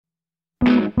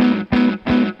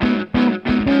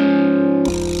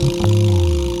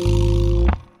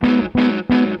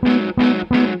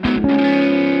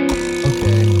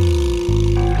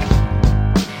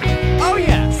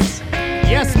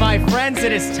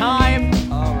time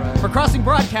for Crossing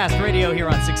Broadcast Radio here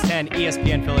on 610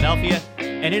 ESPN Philadelphia.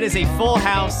 And it is a full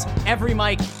house. Every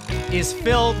mic is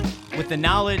filled with the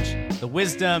knowledge, the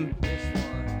wisdom,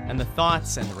 and the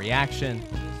thoughts and the reaction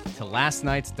to last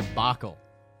night's debacle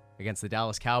against the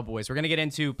Dallas Cowboys. We're going to get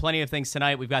into plenty of things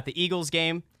tonight. We've got the Eagles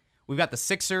game. We've got the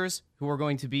Sixers, who are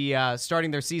going to be starting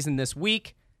their season this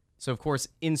week. So, of course,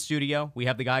 in studio, we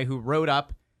have the guy who wrote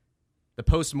up the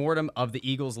post-mortem of the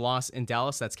Eagles' loss in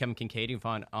Dallas. That's Kevin Kincaid. You can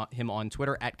find him on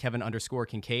Twitter at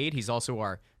Kevin_Kincaid. He's also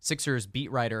our Sixers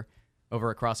beat writer over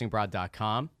at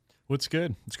crossingbroad.com. What's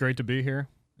good? It's great to be here.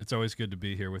 It's always good to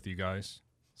be here with you guys,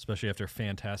 especially after a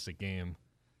fantastic game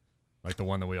like the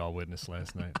one that we all witnessed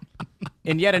last night.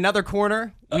 In yet another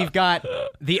corner, we've got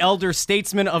the elder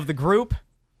statesman of the group.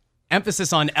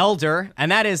 Emphasis on elder, and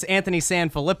that is Anthony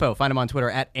Sanfilippo. Find him on Twitter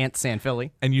at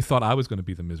AntSanPhilly. And you thought I was going to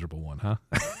be the miserable one, huh?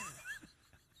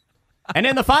 And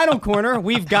in the final corner,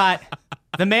 we've got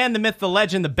the man, the myth, the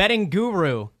legend, the betting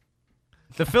guru,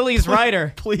 the Phillies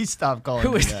writer. Please stop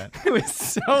calling me that. Who is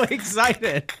so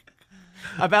excited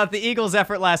about the Eagles'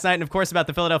 effort last night, and of course about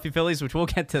the Philadelphia Phillies, which we'll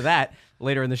get to that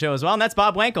later in the show as well. And that's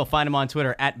Bob Wankel. Find him on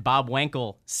Twitter at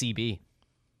BobWankelCB.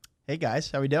 Hey guys,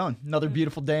 how we doing? Another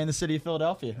beautiful day in the city of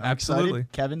Philadelphia. I'm Absolutely.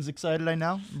 excited. Kevin's excited, I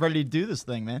know. I'm ready to do this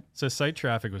thing, man. So site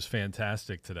traffic was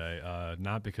fantastic today,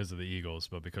 not because of the Eagles,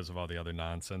 but because of all the other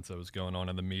nonsense that was going on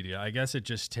in the media. I guess it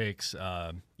just takes,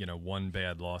 one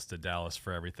bad loss to Dallas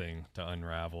for everything to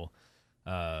unravel.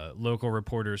 Local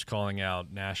reporters calling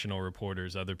out national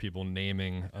reporters, other people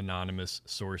naming anonymous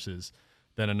sources,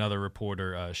 then another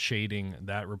reporter shading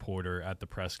that reporter at the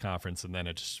press conference, and then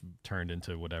it just turned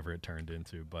into whatever it turned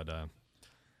into. But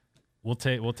we'll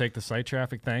take the site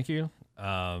traffic, thank you.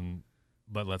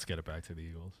 But let's get it back to the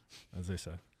Eagles, as they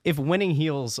say. If winning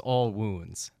heals all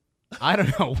wounds, I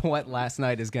don't know what last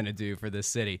night is going to do for this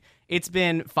city. It's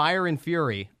been fire and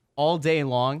fury all day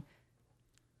long.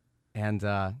 And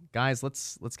guys,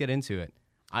 let's get into it.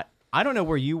 I don't know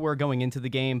where you were going into the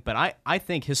game, but I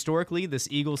think historically this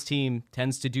Eagles team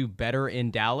tends to do better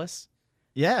in Dallas.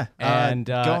 Yeah, and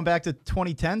going back to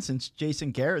 2010, since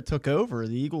Jason Garrett took over,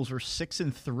 the Eagles were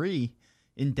 6-3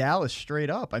 in Dallas straight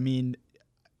up. I mean,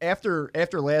 after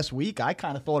last week, I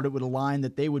kind of thought it would align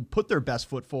that they would put their best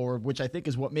foot forward, which I think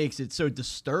is what makes it so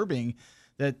disturbing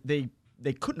that they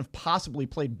couldn't have possibly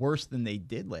played worse than they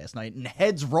did last night. And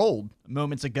heads rolled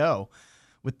moments ago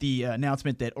with the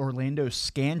announcement that Orlando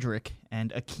Scandrick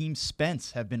and Akeem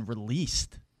Spence have been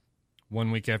released.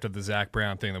 1 week after the Zach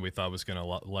Brown thing that we thought was going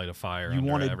to light a fire You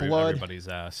wanted blood. everybody's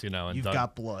ass, and You've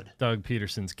got blood. Doug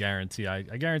Peterson's guarantee. I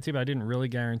guarantee, but I didn't really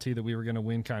guarantee that we were going to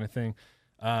win, kind of thing.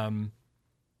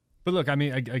 But look, I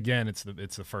mean, again, it's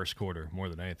the first quarter more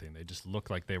than anything. They just looked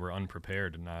like they were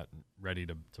unprepared and not ready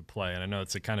to play. And I know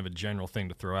it's a kind of a general thing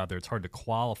to throw out there. It's hard to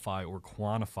qualify or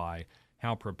quantify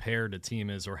how prepared a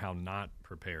team is or how not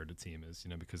prepared a team is,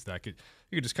 because you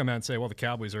could just come out and say, well, the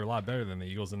Cowboys are a lot better than the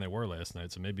Eagles than they were last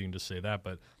night. So maybe you can just say that.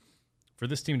 But for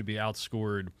this team to be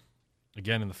outscored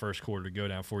again in the first quarter, to go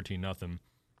down 14-0,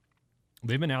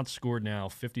 they've been outscored now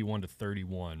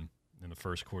 51-31 in the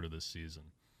first quarter of this season.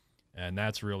 And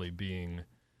that's really being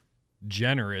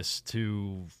generous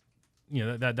to,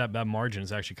 that margin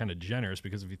is actually kind of generous,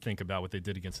 because if you think about what they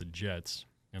did against the Jets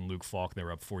and Luke Falk, they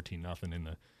were up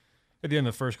 14-0 at the end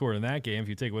of the first quarter in that game. If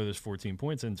you take away those 14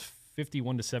 points, and it's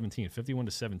 51-17.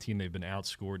 51-17, they've been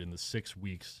outscored in the 6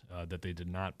 weeks that they did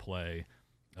not play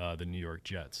the New York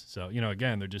Jets. So,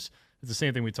 again, it's the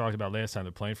same thing we talked about last time.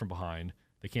 They're playing from behind.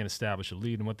 They can't establish a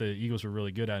lead. And what the Eagles were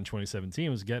really good at in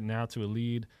 2017 was getting out to a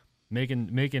lead,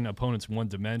 making opponents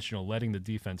one-dimensional, letting the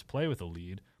defense play with a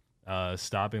lead,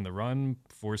 stopping the run,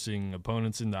 forcing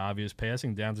opponents into obvious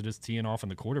passing, down to just teeing off on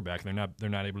the quarterback. They're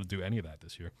not able to do any of that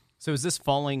this year. So is this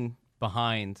falling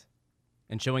behind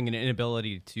and showing an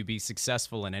inability to be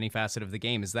successful in any facet of the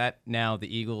game, is that now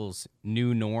the Eagles'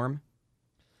 new norm?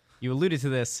 You alluded to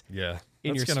this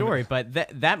in your story, but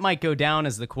that might go down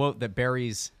as the quote that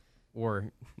buries,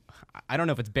 or I don't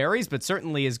know if it's buries, but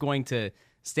certainly is going to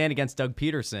stand against Doug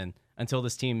Peterson until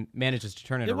this team manages to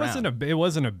turn it around. It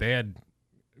wasn't a bad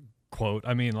quote.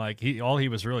 I mean, all he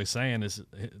was really saying is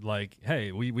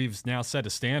hey, we've now set a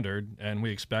standard, and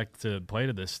we expect to play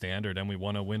to this standard, and we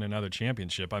want to win another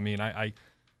championship. I mean,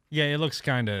 it looks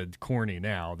kind of corny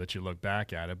now that you look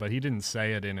back at it, but he didn't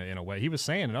say it in a way. He was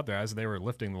saying it up there as they were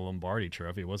lifting the Lombardi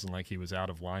Trophy. It wasn't like he was out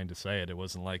of line to say it. It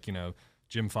wasn't like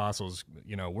Jim Fossil's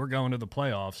we're going to the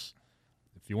playoffs.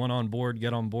 If you want on board,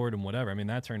 get on board, and whatever. I mean,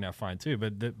 that turned out fine too.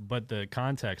 But the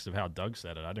context of how Doug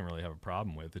said it, I didn't really have a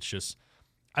problem with. It's just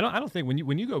I don't think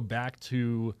when you go back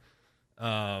to,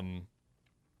 the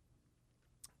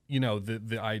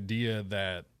idea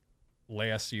that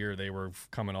last year they were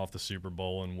coming off the Super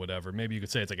Bowl and whatever. Maybe you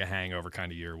could say it's like a hangover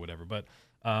kind of year or whatever. But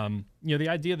the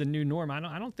idea of the new norm,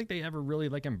 I don't think they ever really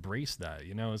like embraced that.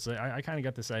 It's like, I kind of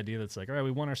got this idea that's like, all right,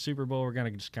 we won our Super Bowl, we're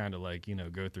gonna just kind of like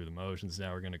go through the motions.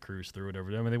 Now we're gonna cruise through it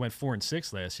over there. I mean, they went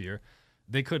 4-6 last year.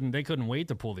 They couldn't wait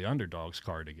to pull the underdogs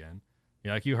card again.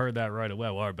 Like you heard that right away.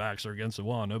 Well, our backs are against the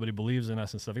wall. Nobody believes in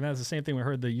us and stuff. And that's the same thing we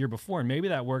heard the year before. And maybe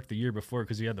that worked the year before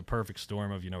because you had the perfect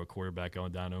storm of, a quarterback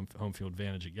going down home field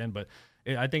advantage again. But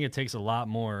I think it takes a lot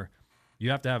more. You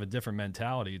have to have a different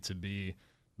mentality to be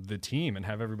the team and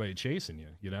have everybody chasing you,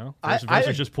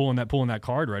 versus just pulling that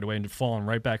card right away and falling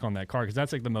right back on that card. Because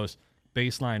that's like the most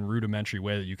baseline rudimentary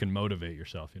way that you can motivate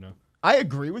yourself, I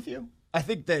agree with you. I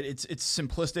think that it's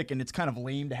simplistic and it's kind of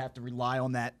lame to have to rely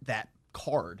on that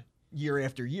card year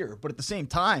after year. But at the same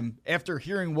time, after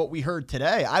hearing what we heard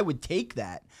today, I would take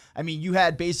that. I mean, you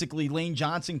had basically Lane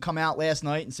Johnson come out last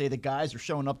night and say the guys are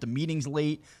showing up to meetings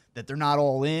late, that they're not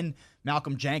all in.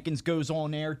 Malcolm Jenkins goes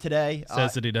on air today.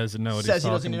 Says that he doesn't know what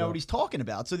he's talking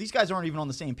about. So these guys aren't even on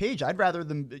the same page. I'd rather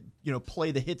them, play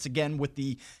the hits again with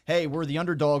the, hey, we're the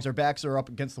underdogs, our backs are up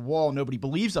against the wall, nobody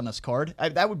believes on us card.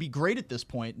 That would be great at this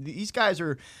point. These guys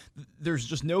there's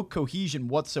just no cohesion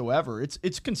whatsoever.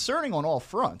 It's concerning on all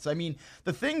fronts. I mean,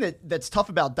 the thing that's tough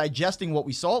about digesting what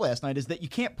we saw last night is that you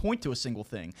can't point to a single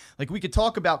thing. Like we could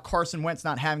talk about Carson Wentz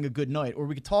not having a good night, or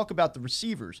we could talk about the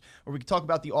receivers, or we could talk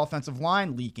about the offensive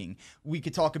line leaking. We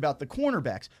could talk about the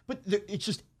cornerbacks, but it's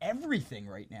just everything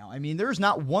right now. I mean, there's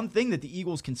not one thing that the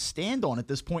Eagles can stand on at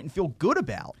this point and feel good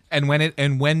about. And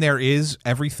when there is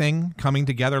everything coming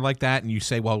together like that, and you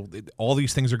say, well, all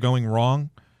these things are going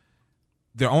wrong,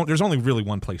 there's only really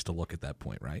one place to look at that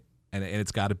point, right? And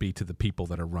it's got to be to the people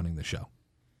that are running the show.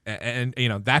 And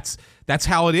that's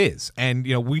how it is. And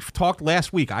we've talked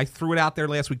last week. I threw it out there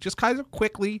last week just kind of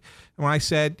quickly when I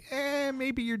said,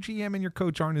 maybe your GM and your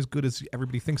coach aren't as good as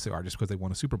everybody thinks they are just because they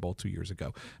won a Super Bowl 2 years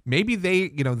ago. Maybe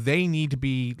they need to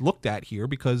be looked at here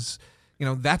because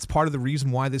that's part of the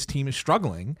reason why this team is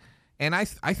struggling. And I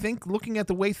think looking at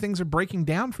the way things are breaking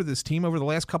down for this team over the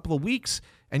last couple of weeks,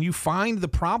 and you find the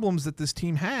problems that this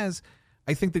team has,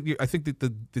 I think that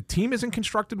the team isn't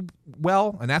constructed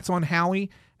well, and that's on Howie.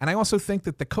 And I also think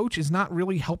that the coach is not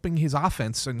really helping his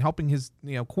offense and helping his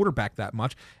quarterback that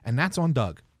much, and that's on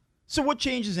Doug. So what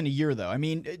changes in a year, though? I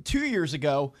mean, 2 years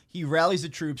ago, he rallies the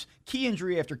troops. Key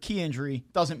injury after key injury,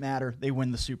 doesn't matter. They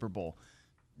win the Super Bowl.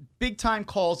 Big-time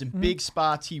calls in big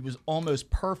spots. He was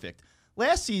almost perfect.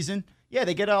 Last season, yeah,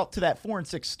 they get out to that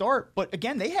 4-6 start, but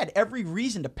again, they had every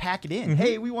reason to pack it in.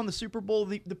 Hey, we won the Super Bowl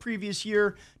the previous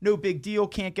year. No big deal.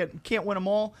 Can't win them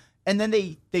all. And then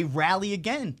they rally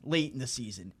again late in the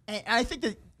season. And I think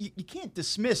that you can't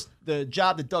dismiss the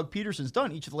job that Doug Peterson's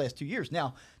done each of the last 2 years.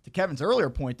 Now, to Kevin's earlier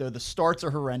point, though, the starts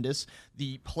are horrendous.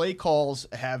 The play calls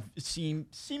have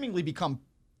seemingly become,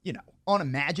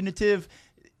 unimaginative.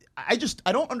 I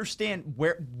don't understand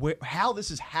how this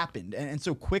has happened and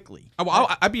so quickly.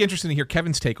 Well, I'd be interested to hear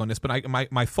Kevin's take on this, but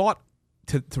my thought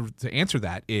to answer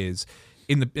that is,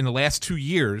 in the last 2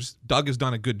 years, Doug has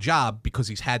done a good job because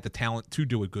he's had the talent to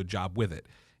do a good job with it.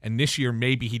 And this year,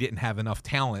 maybe he didn't have enough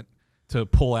talent to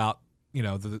pull out,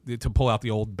 the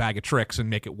old bag of tricks and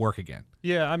make it work again.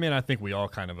 Yeah, I mean, I think we all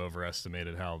kind of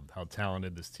overestimated how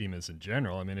talented this team is in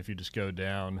general. I mean, if you just go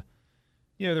down,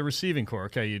 the receiving core,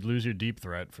 okay, you'd lose your deep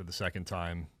threat for the second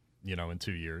time, in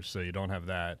 2 years, so you don't have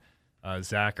that.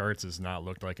 Zach Ertz has not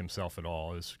looked like himself at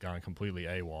all. He's gone completely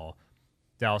AWOL.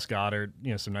 Dallas Goedert,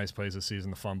 some nice plays this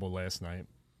season, the fumble last night.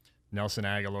 Nelson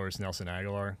Aguilar is Nelson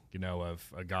Aguilar,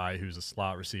 of a guy who's a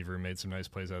slot receiver, made some nice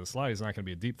plays out of the slot. He's not going to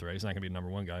be a deep threat. He's not going to be a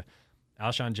number one guy.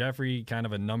 Alshon Jeffrey, kind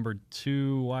of a number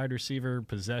two wide receiver,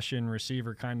 possession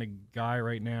receiver kind of guy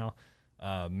right now.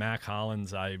 Mac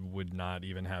Hollins, I would not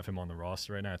even have him on the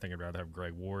roster right now. I think I'd rather have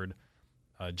Greg Ward.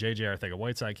 JJ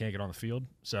Arcega-Whiteside can't get on the field.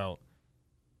 So,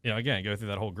 again, go through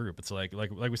that whole group. It's like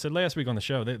we said last week on the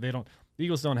show, the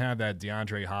Eagles don't have that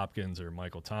DeAndre Hopkins or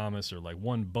Michael Thomas or like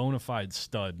one bona fide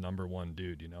stud number one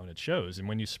dude, and it shows. And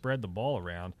when you spread the ball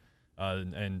around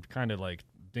and kind of like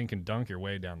dink and dunk your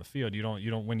way down the field, you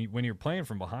don't when you're playing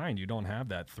from behind, you don't have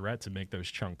that threat to make those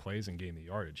chunk plays and gain the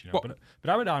yardage. Well, but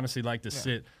I would honestly like to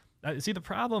sit. See, the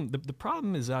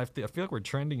problem is I feel like we're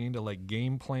trending into like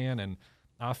game plan and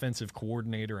offensive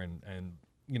coordinator and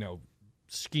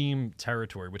scheme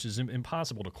territory, which is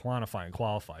impossible to quantify and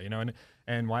qualify,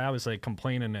 and why I was like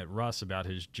complaining at Russ about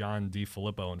his John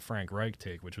DeFilippo and Frank Reich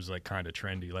take, which was like kind of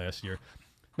trendy last year.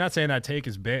 Not saying that take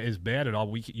is bad at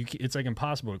all. It's like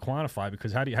impossible to quantify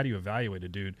because how do you evaluate a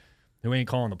dude who ain't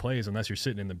calling the plays unless you're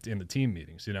sitting in the team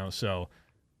meetings, So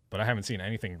but I haven't seen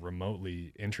anything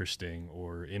remotely interesting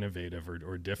or innovative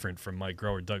or different from Mike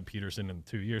Groh or Doug Peterson in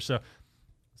 2 years. So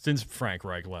since Frank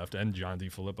Reich left and John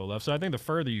DeFilippo left. So I think the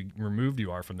further removed you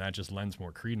are from that just lends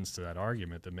more credence to that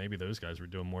argument that maybe those guys were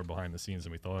doing more behind the scenes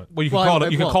than we thought. Well, you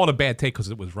can call it a bad take because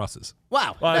it was Russ's.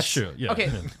 Wow. Well, that's true. Yeah. Okay.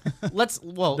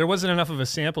 There wasn't enough of a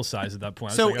sample size at that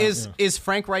point. So is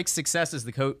Frank Reich's success as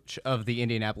the coach of the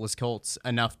Indianapolis Colts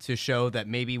enough to show that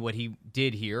maybe what he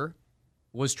did here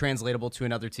was translatable to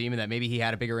another team and that maybe he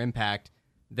had a bigger impact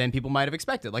than people might have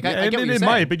expected? Like, I get what you're saying. It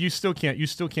might, but you still can't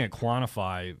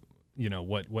quantify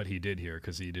what he did here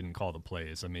because he didn't call the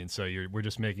plays. I mean, so we're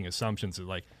just making assumptions that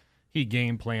like he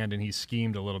game planned and he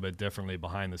schemed a little bit differently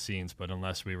behind the scenes. But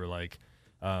unless we were like,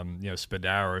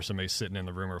 Spadaro or somebody sitting in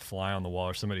the room or fly on the wall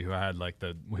or somebody who had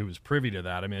who was privy to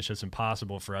that, I mean, it's just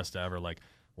impossible for us to ever like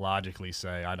logically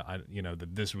say, that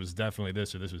this was definitely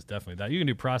this or this was definitely that. You can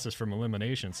do process from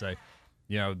elimination, say,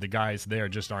 the guys there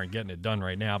just aren't getting it done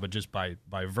right now, but just by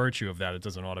virtue of that, it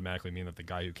doesn't automatically mean that the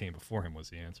guy who came before him was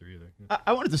the answer either.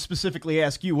 I wanted to specifically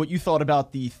ask you what you thought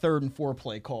about the 3rd and 4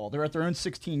 play call. They're at their own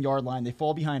 16-yard line. They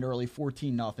fall behind early,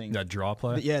 14-0. That draw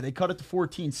play? Yeah, they cut it to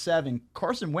 14-7.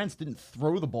 Carson Wentz didn't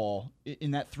throw the ball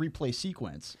in that 3-play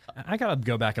sequence. I got to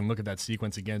go back and look at that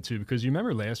sequence again, too, because you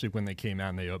remember last week when they came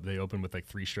out and they opened with like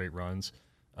 3 straight runs.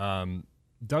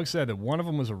 Doug said that one of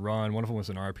them was a run, one of them was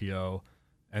an RPO,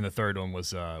 and the third one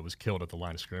was killed at the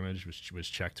line of scrimmage, which was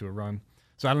checked to a run.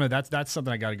 So I don't know. That's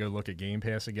something I got to go look at Game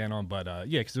Pass again on. But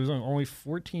because it was only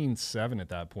 14-7 at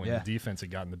that point. Yeah. The defense had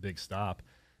gotten the big stop,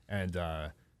 and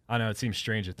I know it seems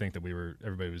strange to think that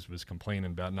everybody was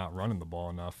complaining about not running the ball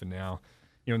enough, and now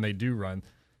when they do run,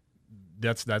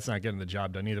 that's not getting the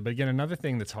job done either. But again, another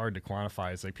thing that's hard to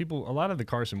quantify is like a lot of the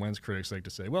Carson Wentz critics like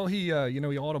to say, well, he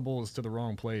audibles to the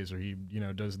wrong plays, or he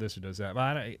does this or does that.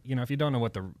 But if you don't know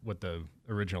what the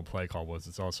original play call was,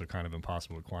 it's also kind of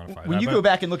impossible to quantify. When you go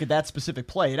back and look at that specific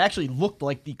play, it actually looked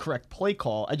like the correct play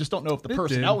call. I just don't know if the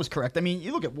personnel was correct. I mean,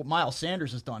 you look at what Miles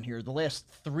Sanders has done here the last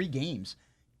 3 games,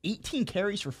 18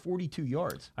 carries for 42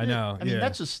 yards. I know. I mean,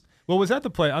 that's just. Well, was that the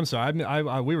play? I'm sorry.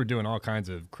 We were doing all kinds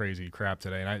of crazy crap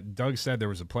today, and Doug said there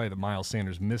was a play that Miles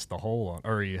Sanders missed the hole on,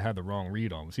 or he had the wrong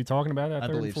read on. Was he talking about that? I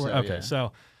believe so. Okay, yeah.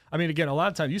 So I mean, again, a lot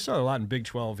of times you saw it a lot in Big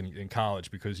 12 in college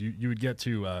because you would get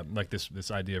to like this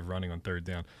idea of running on 3rd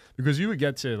down because you would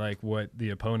get to like what the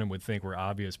opponent would think were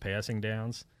obvious passing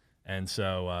downs. And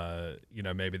so,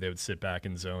 maybe they would sit back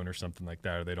in zone or something like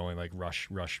that, or they'd only like rush,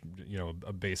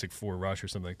 a basic 4 rush or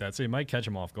something like that. So you might catch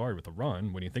them off guard with a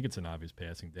run when you think it's an obvious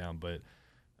passing down. But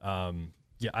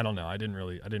I don't know. I didn't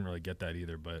really get that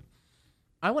either. But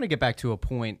I want to get back to a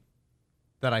point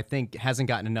that I think hasn't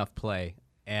gotten enough play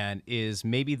and is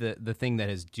maybe the thing that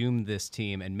has doomed this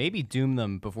team and maybe doomed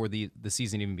them before the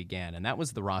season even began, and that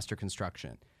was the roster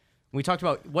construction. We talked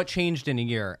about what changed in a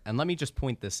year, and let me just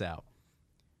point this out.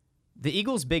 The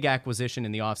Eagles' big acquisition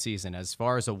in the offseason, as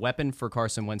far as a weapon for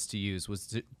Carson Wentz to use,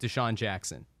 was Deshaun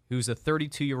Jackson, who's a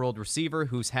 32-year-old receiver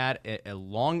who's had a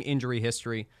long injury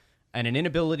history and an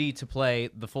inability to play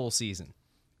the full season.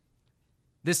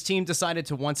 This team decided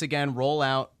to once again roll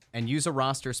out and use a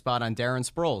roster spot on Darren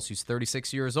Sproles, who's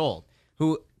 36 years old,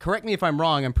 who, correct me if I'm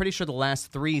wrong, I'm pretty sure the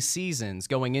last 3 seasons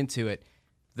going into it,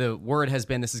 the word has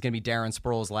been this is going to be Darren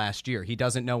Sproles' last year. He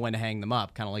doesn't know when to hang them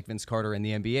up, kind of like Vince Carter in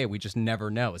the NBA. We just never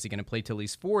know. Is he going to play till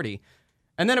he's 40?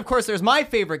 And then, of course, there's my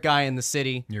favorite guy in the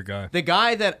city. Your guy. The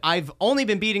guy that I've only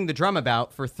been beating the drum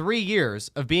about for 3 years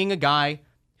of being a guy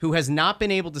who has not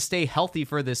been able to stay healthy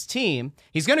for this team.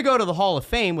 He's going to go to the Hall of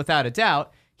Fame without a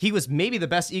doubt. He was maybe the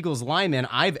best Eagles lineman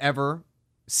I've ever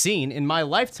seen in my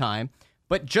lifetime,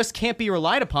 but just can't be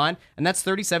relied upon, and that's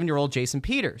 37-year-old Jason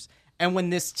Peters. And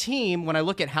when this team, when I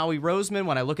look at Howie Roseman,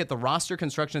 when I look at the roster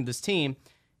construction of this team,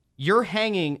 you're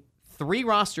hanging 3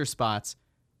 roster spots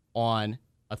on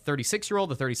a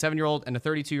 36-year-old, a 37-year-old, and a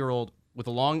 32-year-old with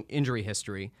a long injury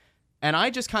history. And I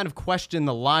just kind of question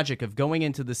the logic of going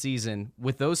into the season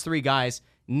with those 3 guys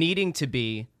needing to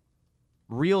be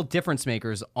real difference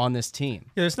makers on this team.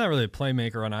 Yeah, there's not really a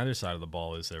playmaker on either side of the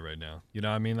ball, is there right now?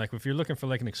 I mean, like if you're looking for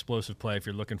like an explosive play, if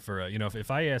you're looking for, if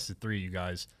I asked the 3 of you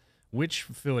guys, which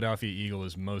Philadelphia Eagle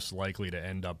is most likely to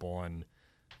end up on,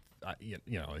 a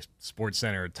Sports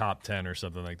Center top 10 or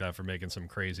something like that for making some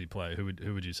crazy play? Who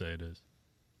would you say it is?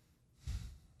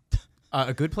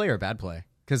 A good play or a bad play?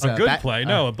 A good play,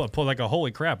 no, but like a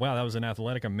holy crap! Wow, that was an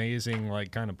athletic, amazing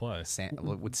like kind of play.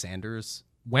 With Sanders,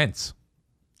 Wentz.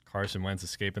 Carson Wentz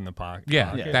escaping the pocket.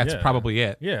 Yeah, that's probably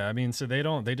it. Yeah, I mean, so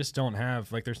they just don't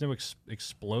have like there's no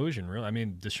explosion really. I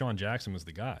mean, Deshaun Jackson was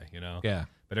the guy, Yeah.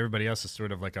 But everybody else is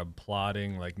sort of like a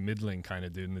plodding, like middling kind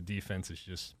of dude, and the defense is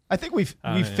just. I think we've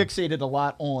fixated a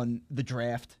lot on the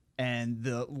draft and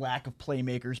the lack of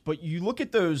playmakers. But you look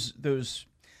at those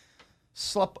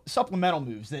supplemental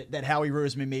moves that Howie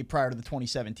Roseman made prior to the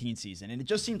 2017 season, and it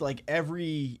just seemed like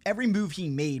every move he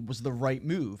made was the right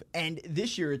move. And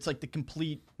this year, it's like the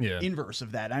complete inverse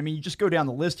of that. I mean, you just go down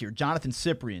the list here: Jonathan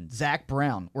Cyprien, Zach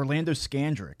Brown, Orlando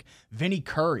Scandrick, Vinny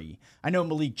Curry. I know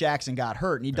Malik Jackson got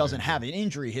hurt, and he doesn't have an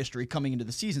injury history coming into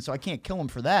the season, so I can't kill him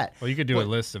for that. Well, you could do a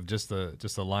list of just the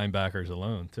linebackers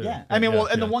alone too. Yeah, I mean,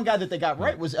 the one guy that they got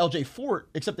right was L.J. Fort,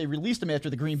 except they released him after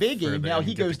the Green Bay game. Now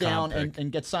he goes down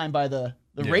and gets signed by the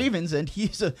Ravens, and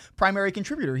he's a primary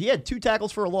contributor. He had 2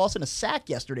 tackles for a loss and a sack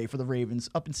yesterday for the Ravens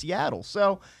up in Seattle.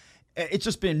 So it's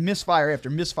just been misfire after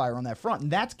misfire on that front,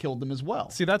 and that's killed them as well.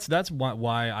 See, that's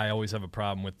why I always have a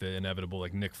problem with the inevitable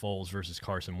like Nick Foles versus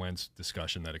Carson Wentz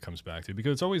discussion that it comes back to,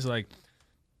 because it's always like,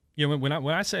 you know, when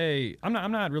I say I'm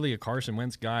not really a Carson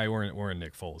Wentz guy or a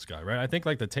Nick Foles guy, right? I think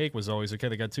like the take was always, okay,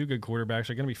 they got 2 good quarterbacks,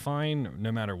 they're going to be fine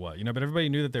no matter what, you know. But everybody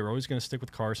knew that they were always going to stick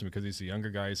with Carson because he's the younger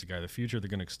guy, he's the guy of the future. They're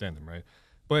going to extend him, right?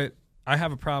 But I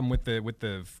have a problem with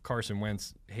the Carson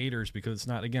Wentz haters, because it's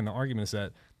not, again, the argument is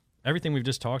that everything we've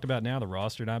just talked about now, the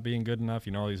roster not being good enough,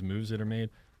 you know, all these moves that are made.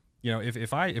 You know,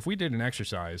 if we did an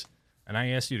exercise and I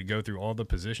asked you to go through all the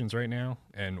positions right now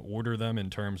and order them in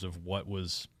terms of what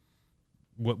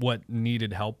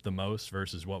needed help the most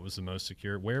versus what was the most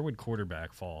secure, where would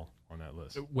quarterback fall on that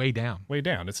list? Way down. Way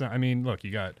down. It's not. I mean, look,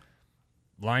 you got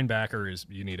linebacker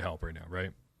you need help right now,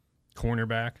 right?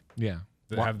 Cornerback. Yeah.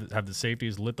 Have the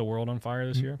safeties lit the world on fire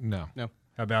this year? No.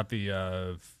 How about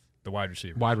the wide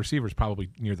receivers? Wide receivers probably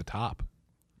near the top.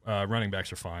 Running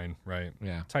backs are fine, right?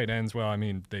 Yeah. Tight ends, well, I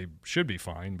mean, they should be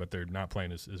fine, but they're not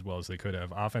playing as well as they could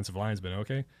have. Offensive line's been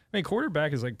okay. I mean,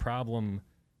 quarterback is like problem,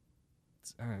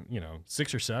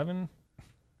 6 or 7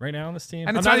 right now on this team.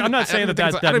 And I'm not saying that I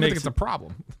don't even makes think it's a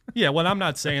problem. Yeah, well, I'm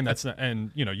not saying that's not,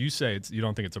 and you say you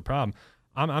don't think it's a problem.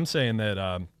 I'm saying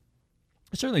that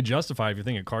it's certainly justified if you're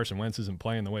thinking Carson Wentz isn't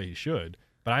playing the way he should.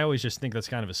 But I always just think that's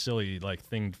kind of a silly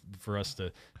thing for us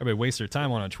to everybody waste their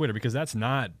time on Twitter, because that's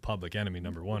not public enemy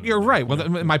number one. You're right. Well,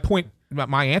 my point,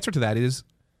 my answer to that is,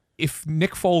 if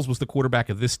Nick Foles was the quarterback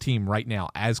of this team right now,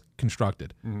 as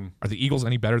constructed, are the Eagles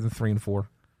any better than 3-4?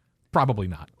 Probably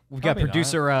not. We've got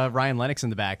producer Ryan Lennox in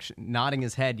the back nodding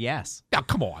his head yes. Now,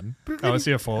 come on. Oh, is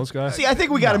he a Foles guy? See, I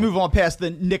think we got to move on past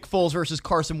the Nick Foles versus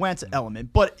Carson Wentz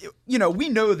element. But, we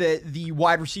know that the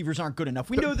wide receivers aren't good enough.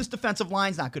 We know this defensive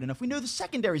line's not good enough. We know the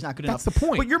secondary's not good enough. That's the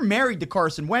point. But you're married to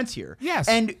Carson Wentz here. Yes.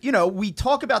 And, we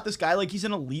talk about this guy like he's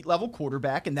an elite level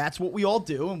quarterback, and that's what we all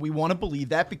do, and we want to believe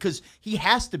that because he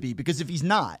has to be. Because if he's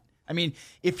not,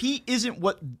 if he isn't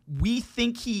what we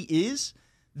think he is,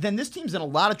 then this team's in a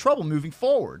lot of trouble moving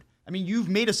forward. You've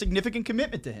made a significant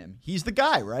commitment to him. He's the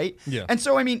guy, right? Yeah. And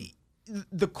so,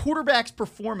 the quarterback's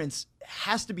performance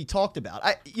has to be talked about.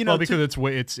 Because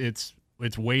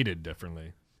it's weighted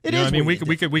differently. It is.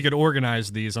 We could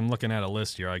organize these. I'm looking at a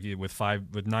list here.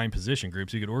 With 9 position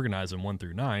groups, you could organize them 1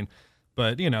 through 9.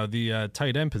 But the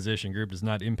tight end position group does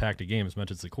not impact a game as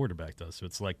much as the quarterback does. So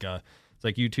it's like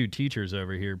you two teachers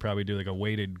over here probably do like a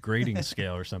weighted grading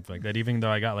scale or something like that. Even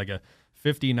though I got like a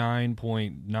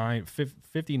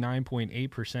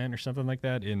 59.8% or something like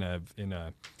that in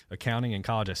accounting in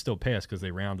college, I still passed because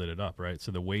they rounded it up, right?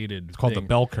 So the weighted it's called the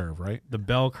bell curve, right? The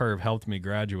bell curve helped me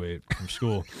graduate from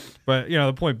school. But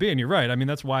the point being, you're right.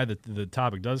 That's why the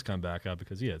topic does come back up,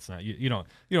 because it's not you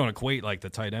don't equate like the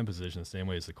tight end position the same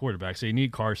way as the quarterback. So you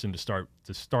need Carson to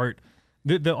start.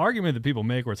 The argument that people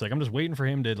make where it's like, I'm just waiting for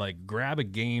him to like grab a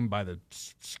game by the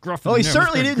scruff of the he neck,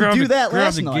 certainly didn't do that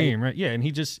last night. Game, right? Yeah, and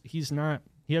he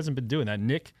hasn't been doing that.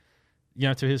 Nick,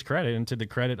 to his credit and to the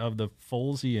credit of the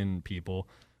Folesian people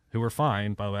who were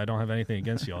fine, by the way, I don't have anything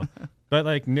against y'all, but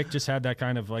like Nick just had that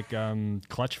kind of like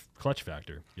clutch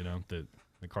factor, that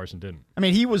Carson didn't.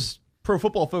 He was Pro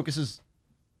Football Focus's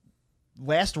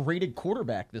last rated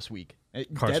quarterback this week.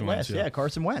 Carson Wentz, yeah,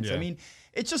 Carson Wentz. Yeah.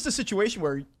 It's just a situation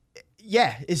where,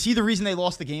 is he the reason they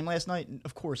lost the game last night?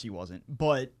 Of course he wasn't,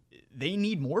 but they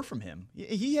need more from him.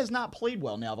 He has not played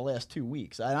well now the last 2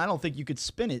 weeks. I don't think you could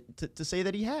spin it to say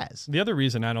that he has. The other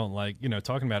reason I don't like,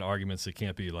 talking about arguments that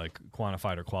can't be like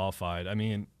quantified or qualified.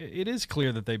 It is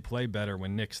clear that they play better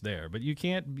when Nick's there, but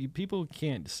people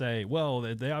can't say, well,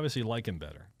 they obviously like him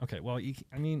better. Okay, well,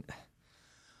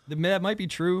 that might be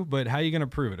true, but how are you going to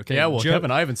prove it? Okay, yeah, well, Kevin,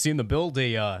 I haven't seen them build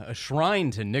a shrine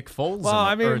to Nick Foles to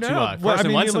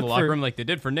Carson Wentz in the locker room like they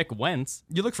did for Nick Wentz.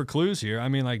 You look for clues here.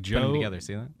 Like Joe, put them together,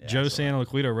 see that? Yeah, Joe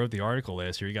Santoliquito wrote the article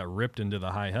last year. He got ripped into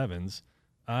the high heavens,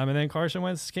 and then Carson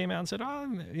Wentz came out and said,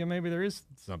 maybe there is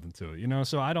something to it.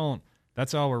 So I don't.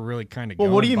 That's all we're really kind of.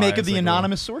 Well, what do you make of the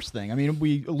anonymous source thing?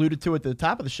 We alluded to it at the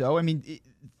top of the show.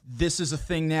 this is a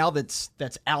thing now that's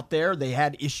out there. They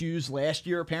had issues last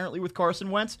year apparently with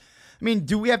Carson Wentz. I mean,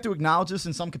 do we have to acknowledge this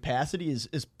in some capacity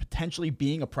as potentially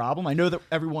being a problem? I know that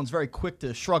everyone's very quick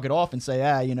to shrug it off and say,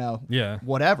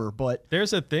 whatever. But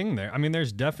there's a thing there. I mean,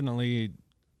 there's definitely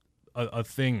a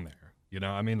thing there.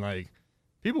 I mean, like,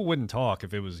 people wouldn't talk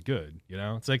if it was good.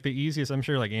 It's like the easiest. I'm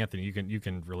sure, like Anthony, you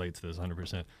can relate to this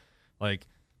 100%. Like,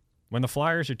 when the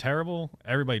Flyers are terrible,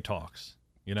 everybody talks.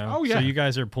 Oh, yeah. So you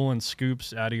guys are pulling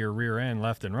scoops out of your rear end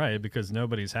left and right because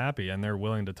nobody's happy and they're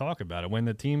willing to talk about it. When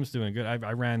the team's doing good,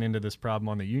 I ran into this problem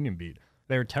on the Union beat.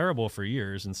 They were terrible for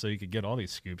years, and so you could get all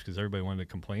these scoops because everybody wanted to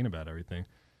complain about everything.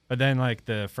 But then, like,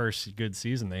 the first good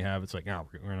season they have, it's like, no,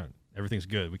 we're not. Everything's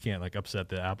good. We can't, like, upset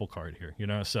the apple cart here,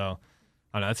 So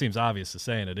I don't know, that seems obvious to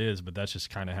say, and it is, but that's just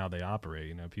kind of how they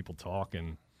operate. People talk,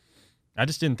 and I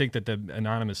just didn't think that the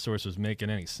anonymous source was making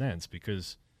any sense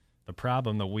because the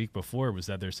problem the week before was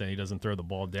that they're saying he doesn't throw the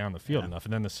ball down the field enough,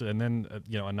 and then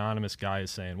anonymous guy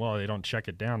is saying, well, they don't check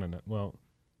it down, and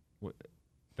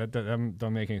that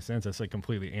don't make any sense. That's like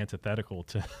completely antithetical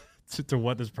to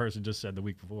what this person just said the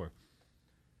week before.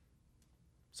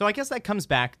 So I guess that comes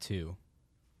back to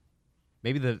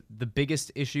maybe the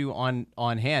biggest issue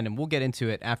on hand, and we'll get into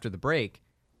it after the break.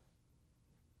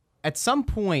 At some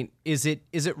point, is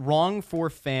it wrong for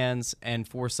fans and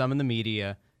for some in the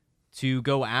media to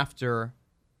go after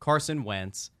Carson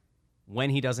Wentz when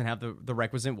he doesn't have the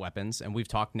requisite weapons? And we've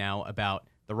talked now about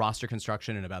the roster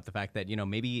construction and about the fact that,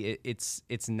 maybe it's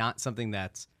not something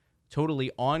that's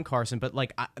totally on Carson. But,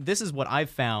 like, this is what I've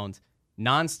found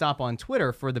nonstop on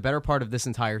Twitter for the better part of this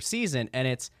entire season. And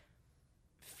it's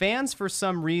fans, for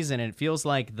some reason, and it feels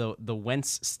like the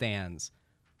Wentz stands,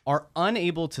 are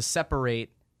unable to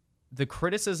separate the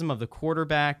criticism of the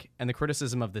quarterback and the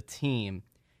criticism of the team.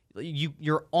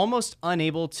 You're almost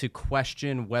unable to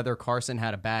question whether Carson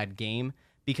had a bad game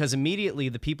because immediately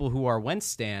the people who are Wentz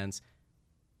stands,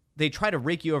 they try to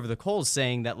rake you over the coals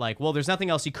saying that, like, well, there's nothing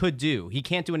else he could do. He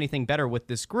can't do anything better with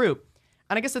this group.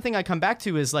 And I guess the thing I come back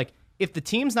to is, like, if the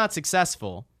team's not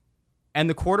successful and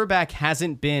the quarterback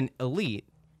hasn't been elite,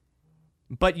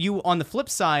 but you, on the flip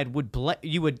side, would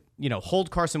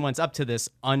hold Carson Wentz up to this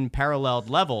unparalleled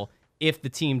level if the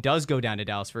team does go down to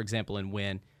Dallas, for example, and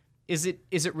win. Is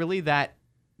it really that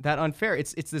unfair?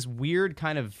 It's this weird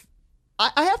kind of...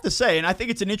 I have to say, and I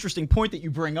think it's an interesting point that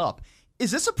you bring up,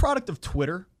 is this a product of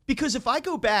Twitter? Because if I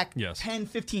go back 10,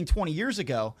 15, 20 years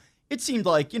ago, it seemed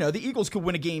like, the Eagles could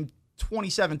win a game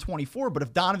 27-24, but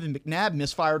if Donovan McNabb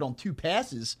misfired on 2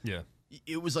 passes,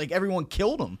 it was like everyone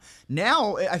killed him.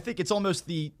 Now, I think it's almost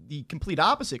the complete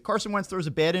opposite. Carson Wentz throws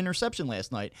a bad interception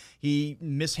last night. He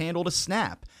mishandled a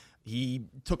snap. He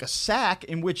took a sack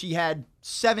in which he had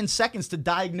 7 seconds to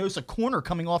diagnose a corner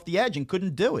coming off the edge and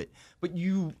couldn't do it. But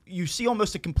you see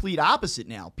almost a complete opposite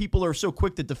now. People are so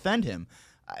quick to defend him.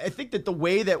 I think that the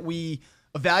way that we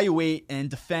evaluate and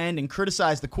defend and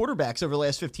criticize the quarterbacks over the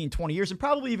last 15, 20 years, and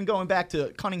probably even going back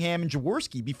to Cunningham and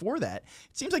Jaworski before that,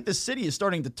 it seems like the city is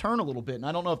starting to turn a little bit. And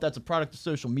I don't know if that's a product of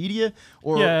social media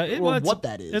or what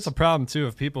that is. It's a problem, too,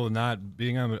 of people not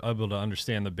being able to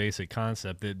understand the basic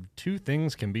concept that 2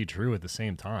 things can be true at the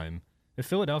same time. In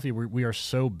Philadelphia, we are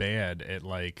so bad at,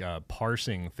 like,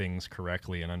 parsing things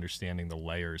correctly and understanding the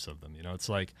layers of them. It's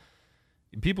like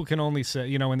people can only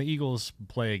say, when the Eagles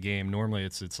play a game, normally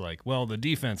it's like, well, the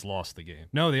defense lost the game.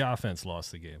 No, the offense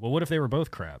lost the game. Well, what if they were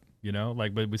both crap?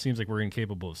 But it seems like we're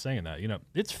incapable of saying that.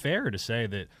 It's fair to say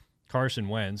that Carson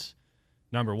Wentz,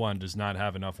 number one, does not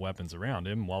have enough weapons around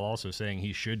him, while also saying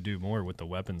he should do more with the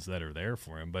weapons that are there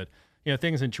for him. But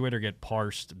things in Twitter get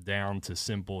parsed down to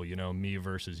simple, me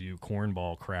versus you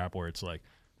cornball crap, where it's like,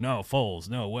 no Foles,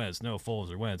 no Wentz, no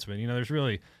Foles or Wentz. But there's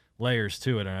really layers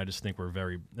to it, and I just think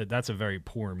that's a very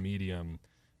poor medium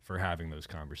for having those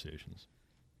conversations.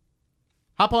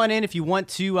 Hop on in if you want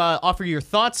to offer your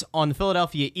thoughts on the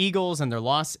Philadelphia Eagles and their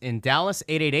loss in Dallas.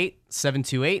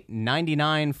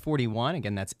 888-728-9941.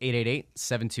 Again, that's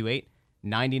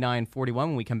 888-728-9941.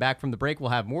 When we come back from the break, we'll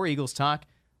have more Eagles talk,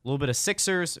 a little bit of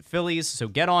Sixers, Phillies, so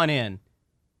get on in.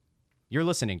 You're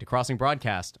listening to Crossing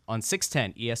Broadcast on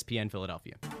 610 ESPN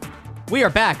Philadelphia. We are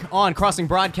back on Crossing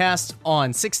Broadcast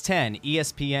on 610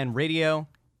 ESPN Radio.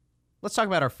 Let's talk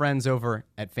about our friends over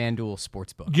at FanDuel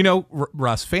Sportsbook.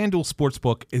 Russ, FanDuel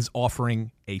Sportsbook is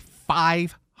offering a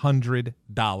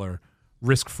 $500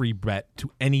 risk-free bet to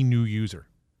any new user.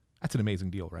 That's an amazing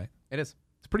deal, right? It is.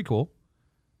 It's pretty cool.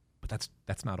 But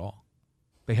that's not all.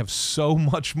 They have so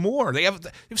much more. They have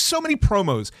so many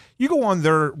promos. You go on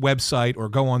their website or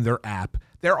go on their app,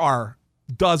 there are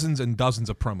dozens and dozens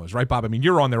of promos, right, Bob? I mean,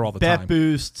 you're on there all the time. Bet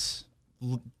boosts,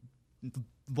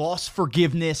 loss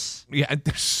forgiveness. Yeah, and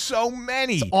there's so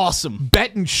many. Awesome.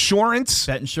 Bet insurance.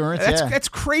 Bet insurance. That's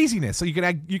craziness. So you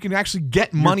can actually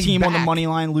get money. Your team back. on the money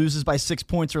line loses by 6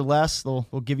 points or less. They'll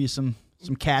give you some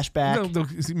cash back. They'll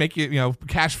make you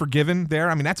cash forgiven there.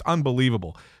 I mean, that's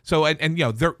unbelievable. So and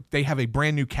they have a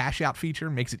brand new cash out feature,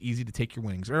 makes it easy to take your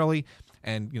winnings early.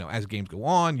 And as games go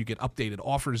on, you get updated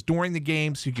offers during the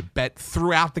game, so you can bet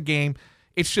throughout the game.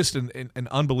 It's just an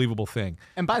unbelievable thing.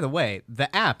 And by the way,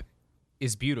 the app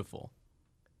is beautiful.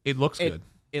 It looks good.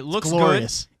 It looks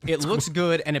glorious. good. It looks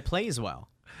good, and it plays well.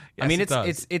 Yes, I mean, it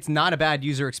does. it's not a bad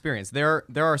user experience. There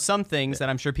are some things that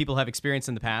I'm sure people have experienced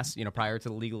in the past, prior to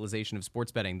the legalization of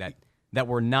sports betting, that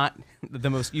were not the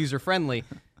most user friendly.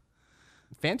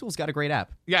 FanDuel's got a great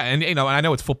app. Yeah, and I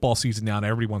know it's football season now, and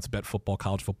everybody wants to bet football,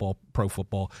 college football, pro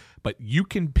football, but you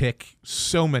can pick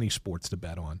so many sports to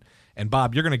bet on. And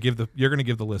Bob, you're going to give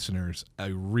the listeners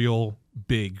a real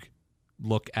big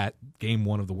look at Game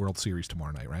 1 of the World Series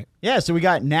tomorrow night, right? Yeah, so we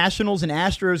got Nationals and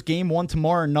Astros Game 1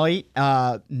 tomorrow night.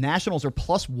 Nationals are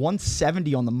plus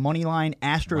 170 on the money line.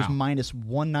 Astros minus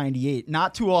 198.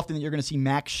 Not too often that you're going to see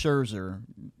Max Scherzer,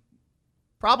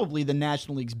 probably the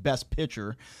National League's best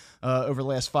pitcher over the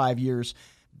last 5 years,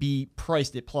 be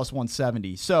priced at plus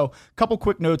 170. So a couple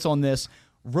quick notes on this.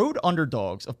 Road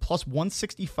underdogs of plus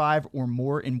 165 or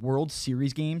more in World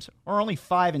Series games are only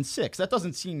 5 and 6. That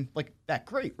doesn't seem like that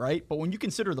great, right? But when you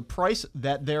consider the price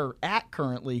that they're at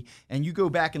currently, and you go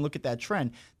back and look at that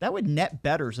trend, that would net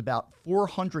bettors about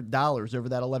 $400 over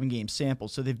that 11-game sample.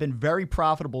 So they've been very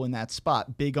profitable in that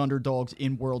spot, big underdogs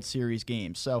in World Series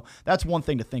games. So that's one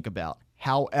thing to think about.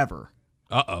 However,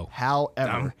 I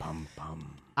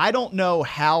don't know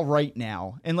how right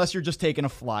now, unless you're just taking a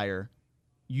flyer,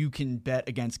 you can bet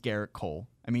against Garrett Cole.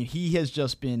 I mean, he has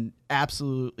just been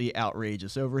absolutely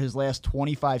outrageous. Over his last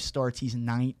 25 starts, he's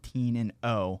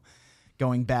 19-0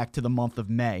 going back to the month of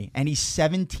May. And he's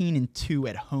 17-2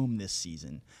 at home this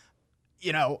season.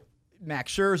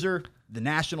 Max Scherzer, the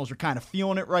Nationals are kind of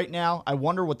feeling it right now. I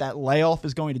wonder what that layoff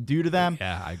is going to do to them.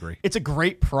 Yeah, I agree. It's a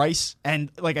great price,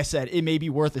 and like I said, it may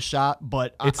be worth a shot,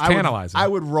 but it's tantalizing. I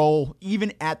would roll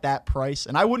even at that price,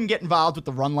 and I wouldn't get involved with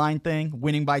the run line thing,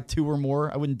 winning by 2 or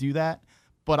more. I wouldn't do that.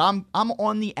 But I'm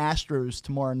on the Astros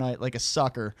tomorrow night like a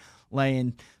sucker,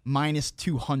 laying minus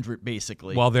 200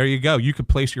 basically. Well, there you go. You could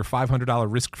place your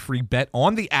 $500 risk-free bet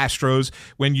on the Astros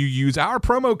when you use our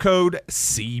promo code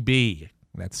CB.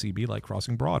 That's CB like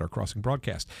Crossing Broad or Crossing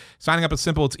Broadcast. Signing up is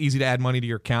simple. It's easy to add money to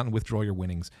your account and withdraw your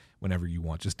winnings whenever you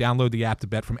want. Just download the app to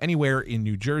bet from anywhere in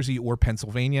New Jersey or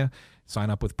Pennsylvania. Sign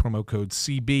up with promo code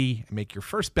CB and make your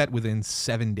first bet within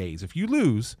 7 days. If you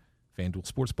lose, FanDuel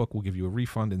Sportsbook will give you a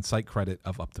refund and site credit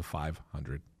of up to $500.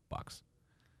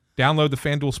 Download the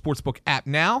FanDuel Sportsbook app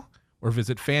now or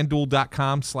visit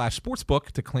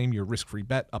FanDuel.com/sportsbook to claim your risk-free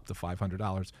bet up to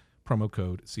 $500. Promo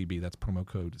code CB. That's promo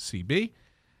code CB.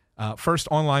 First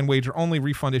online wager only.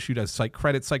 Refund issued as site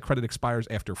credit. Site credit expires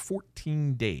after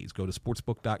 14 days. Go to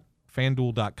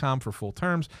sportsbook.fanduel.com for full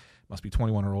terms. Must be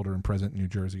 21 or older and present in New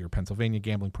Jersey or Pennsylvania.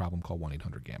 Gambling problem, call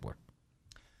 1-800-GAMBLER.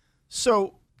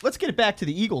 So let's get it back to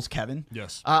the Eagles, Kevin.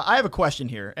 Yes. I have a question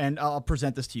here, and I'll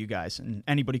present this to you guys, and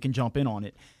anybody can jump in on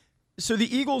it. So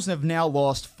the Eagles have now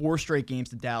lost 4 straight games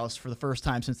to Dallas for the first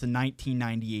time since the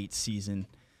 1998 season.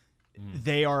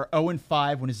 They are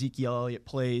 0-5 when Ezekiel Elliott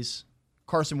plays.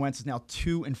 Carson Wentz is now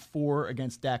 2-4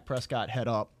 against Dak Prescott head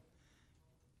up.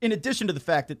 In addition to the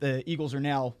fact that the Eagles are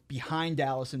now behind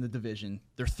Dallas in the division,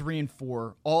 they're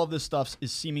 3-4. All of this stuff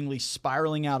is seemingly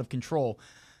spiraling out of control.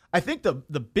 I think the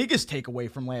biggest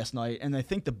takeaway from last night, and I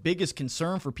think the biggest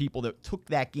concern for people that took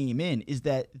that game in, is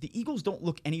that the Eagles don't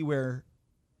look anywhere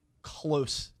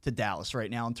close to Dallas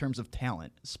right now in terms of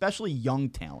talent, especially young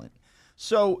talent.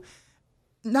 So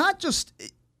not just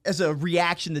as a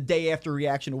reaction, the day after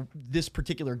reaction of this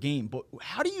particular game, but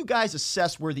how do you guys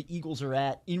assess where the Eagles are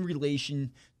at in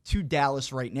relation to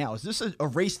Dallas right now? Is this a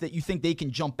race that you think they can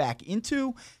jump back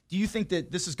into? Do you think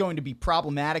that this is going to be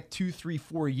problematic 2, 3,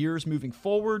 4 years moving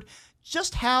forward?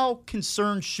 Just how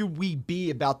concerned should we be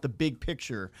about the big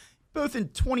picture, both in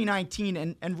 2019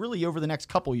 and really over the next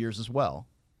couple years as well?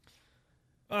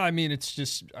 I mean, it's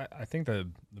just I think the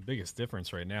biggest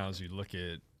difference right now is you look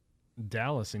at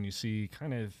Dallas and you see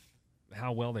kind of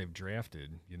how well they've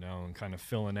drafted, and kind of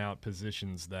filling out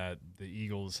positions that the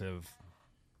Eagles have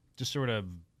just sort of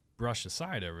brushed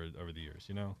aside over the years.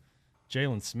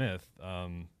 Jalen Smith,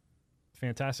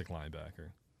 fantastic linebacker.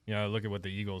 Look at what the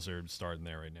Eagles are starting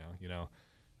there right now.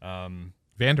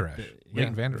 Vander Esch.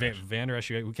 Vander Esch,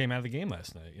 who came out of the game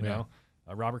last night.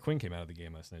 Robert Quinn came out of the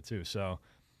game last night too. So,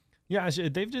 Yeah,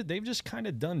 they've just kind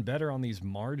of done better on these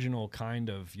marginal kind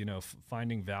of,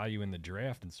 finding value in the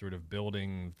draft and sort of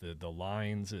building the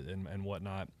lines and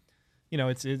whatnot.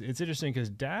 It's interesting because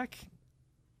Dak,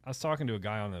 I was talking to a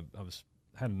guy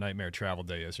had a nightmare travel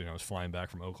day yesterday. I was flying back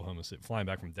from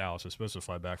Dallas. I was supposed to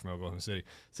fly back from Oklahoma City.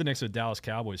 Sitting next to a Dallas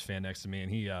Cowboys fan next to me,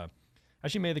 and he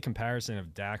actually made the comparison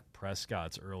of Dak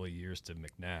Prescott's early years to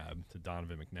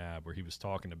Donovan McNabb, where he was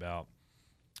talking about,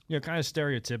 kind of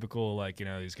stereotypical, like,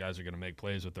 these guys are going to make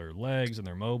plays with their legs and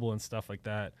they're mobile and stuff like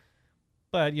that.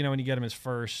 But, when you get him his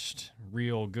first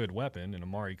real good weapon in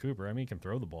Amari Cooper, I mean, he can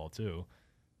throw the ball too.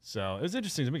 So it was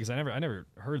interesting to me because I never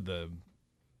heard the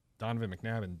Donovan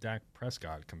McNabb and Dak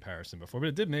Prescott comparison before, but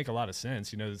it did make a lot of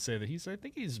sense, to say that I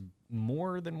think he's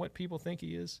more than what people think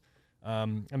he is. I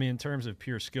mean, in terms of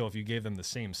pure skill, if you gave them the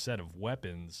same set of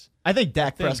weapons, I think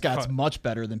Dak Prescott's much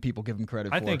better than people give him credit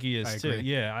for. I think he is too.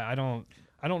 Yeah, I don't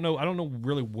know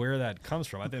really where that comes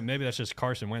from. I think maybe that's just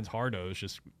Carson Wentz hardos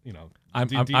just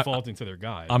defaulting to their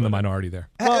guy. I'm the minority there.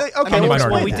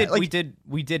 Okay,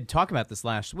 we did talk about this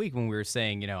last week when we were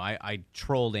saying, I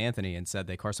trolled Anthony and said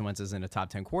that Carson Wentz isn't a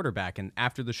top 10 quarterback, and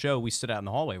after the show we stood out in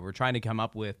the hallway. We were trying to come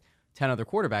up with 10 other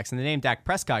quarterbacks, and the name Dak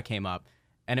Prescott came up,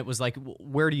 and it was like,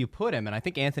 where do you put him? And I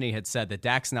think Anthony had said that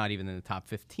Dak's not even in the top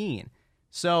 15.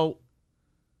 So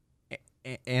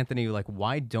Anthony,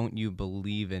 why don't you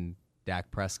believe in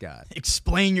Dak Prescott?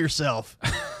 Explain yourself.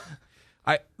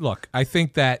 I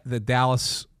think that the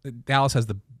Dallas has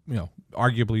the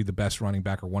arguably the best running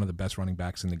back or one of the best running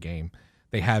backs in the game.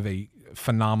 They have a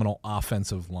phenomenal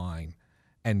offensive line,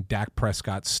 and Dak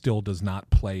Prescott still does not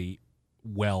play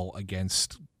well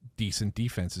against decent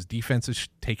defenses. Defenses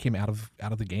take him out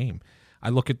of the game. I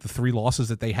look at the 3 losses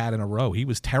that they had in a row. He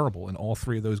was terrible in all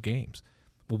 3 of those games.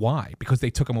 Why? Because they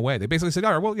took him away. They basically said,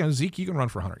 all right, well, Zeke, you can run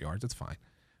for 100 yards. That's fine.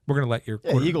 We're going to let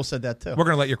the Eagles said that too. We're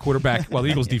going to let your quarterback. Well, the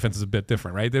Eagles' defense is a bit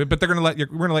different, right? But we're going to let your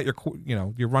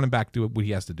running back do what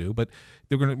he has to do. But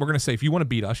we're going to say, if you want to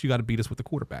beat us, you got to beat us with the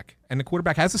quarterback. And the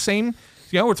quarterback has the same.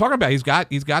 We're talking about. He's got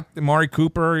Amari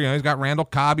Cooper. He's got Randall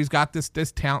Cobb. He's got this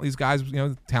talent. These guys,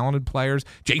 talented players.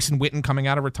 Jason Witten coming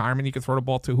out of retirement. He could throw the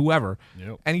ball to whoever.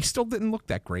 Yep. And he still didn't look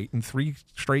that great in 3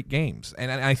 straight games.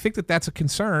 And I think that's a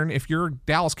concern. If you're a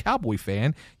Dallas Cowboy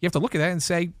fan, you have to look at that and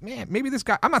say, man, maybe this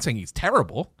guy. I'm not saying he's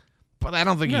terrible. But I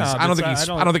don't think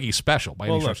he's special by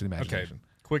any stretch of the imagination. Okay,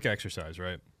 quick exercise,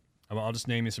 right? I'll just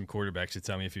name you some quarterbacks. You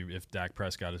tell me if Dak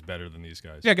Prescott is better than these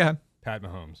guys. Yeah, go ahead. Pat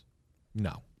Mahomes.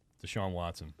 No. Deshaun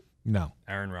Watson. No.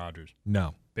 Aaron Rodgers.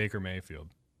 No. Baker Mayfield.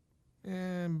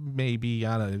 Maybe.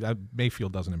 I don't know.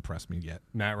 Mayfield doesn't impress me yet.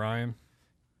 Matt Ryan.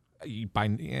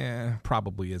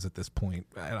 Probably is at this point.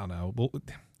 I don't know. Well,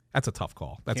 that's a tough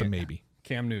call. That's a maybe.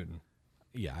 Cam Newton.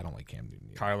 Yeah, I don't like Cam Newton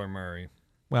either. Kyler Murray.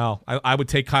 Well, I would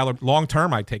take Kyler long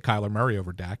term. I'd take Kyler Murray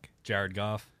over Dak. Jared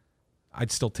Goff.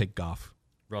 I'd still take Goff.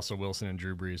 Russell Wilson and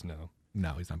Drew Brees.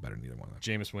 No, he's not better than either one of them.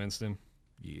 Jameis Winston.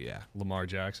 Yeah. Lamar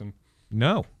Jackson.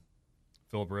 No.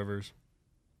 Phillip Rivers.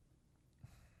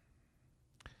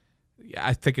 Yeah,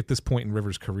 I think at this point in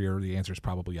Rivers' career, the answer is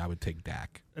probably I would take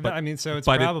Dak. But, I mean, so it's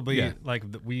probably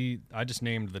I just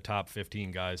named the top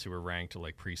 15 guys who were ranked to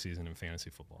preseason in fantasy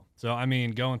football. So I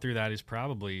mean, going through that, he's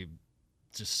probably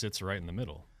just sits right in the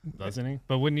middle, doesn't he?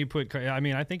 But wouldn't you put? I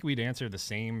mean, I think we'd answer the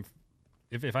same.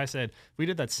 If I said if we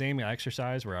did that same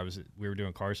exercise where we were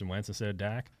doing Carson Wentz instead of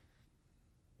Dak,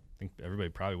 I think everybody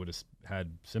probably would have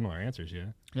had similar answers.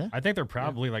 Yeah. I think they're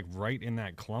probably right in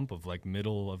that clump of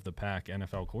middle of the pack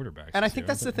NFL quarterbacks. And I think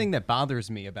that's the thing that bothers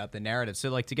me about the narrative.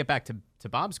 So to get back to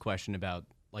Bob's question about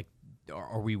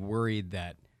are we worried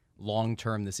that long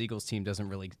term this Eagles team doesn't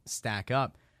really stack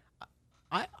up?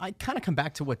 I kind of come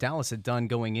back to what Dallas had done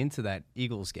going into that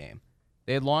Eagles game.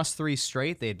 They had lost 3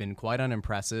 straight. They had been quite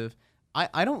unimpressive.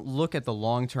 I don't look at the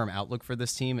long term outlook for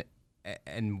this team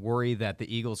and worry that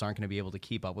the Eagles aren't going to be able to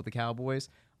keep up with the Cowboys.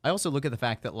 I also look at the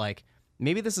fact that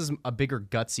maybe this is a bigger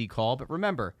gutsy call, but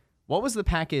remember, what was the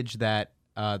package that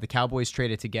the Cowboys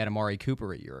traded to get Amari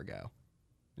Cooper a year ago?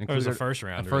 It was a first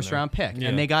round. A first round pick. Yeah.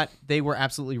 And they were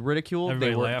absolutely ridiculed.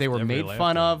 They were made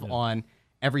fun of on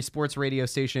every sports radio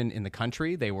station in the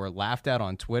country. They were laughed at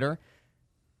on Twitter.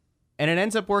 And it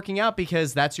ends up working out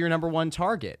because that's your number one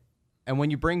target. And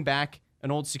when you bring back an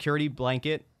old security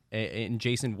blanket in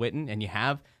Jason Witten and you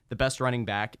have the best running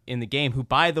back in the game, who,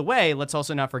 by the way, let's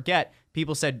also not forget,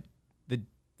 people said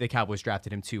the Cowboys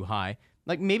drafted him too high.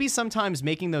 Maybe sometimes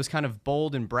making those kind of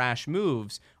bold and brash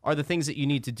moves are the things that you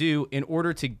need to do in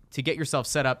order to get yourself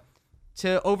set up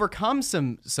to overcome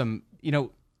some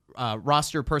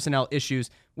roster personnel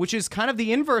issues, which is kind of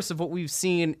the inverse of what we've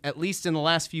seen, at least in the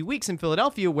last few weeks in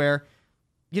Philadelphia, where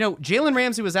Jalen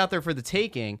Ramsey was out there for the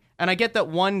taking, and I get that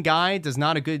one guy does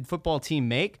not a good football team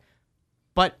make,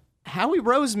 but Howie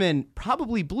Roseman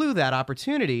probably blew that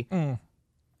opportunity.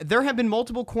 There have been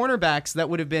multiple cornerbacks that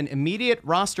would have been immediate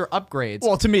roster upgrades.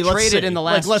 Well, to me, traded in the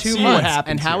last let's 2 see what months,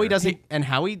 happens and Howie here. doesn't. And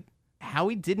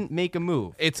Howie didn't make a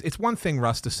move. It's one thing,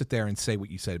 Russ, to sit there and say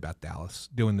what you said about Dallas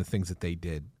doing the things that they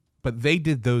did, but they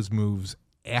did those moves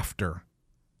after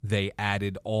they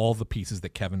added all the pieces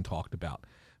that Kevin talked about,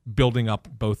 building up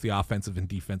both the offensive and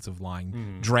defensive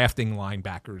line, drafting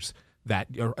linebackers that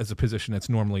are as a position that's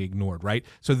normally ignored, right?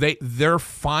 So their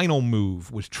final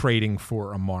move was trading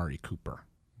for Amari Cooper.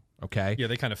 Okay. Yeah,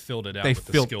 they kind of filled it out They with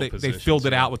the skill they position. filled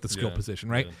it out with the skill position,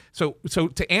 right? Yeah. So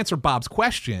to answer Bob's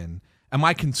question, am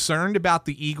I concerned about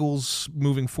the Eagles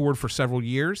moving forward for several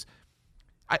years?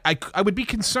 I would be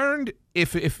concerned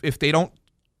if they don't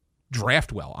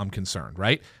draft well. I'm concerned,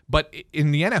 right? But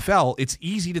in the NFL, it's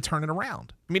easy to turn it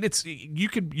around. I mean, you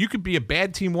could be a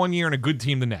bad team one year and a good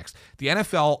team the next. The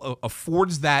NFL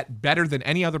affords that better than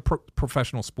any other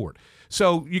professional sport.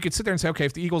 So you could sit there and say, okay,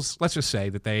 if the Eagles, let's just say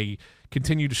that they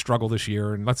continue to struggle this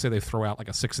year, and let's say they throw out like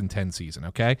a 6-10 season,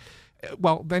 okay?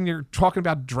 Well, then you're talking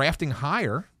about drafting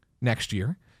higher next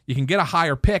year. You can get a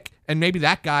higher pick, and maybe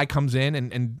that guy comes in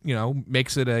and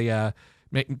makes it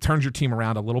turns your team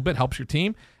around a little bit, helps your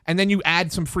team, and then you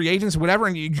add some free agents or whatever,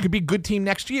 and you could be a good team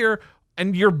next year,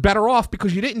 and you're better off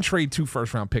because you didn't trade 2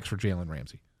 first-round picks for Jalen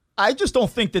Ramsey. I just don't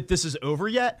think that this is over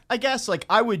yet. I guess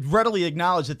I would readily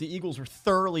acknowledge that the Eagles were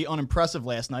thoroughly unimpressive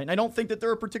last night, and I don't think that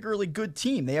they're a particularly good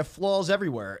team. They have flaws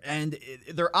everywhere, and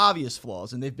they're obvious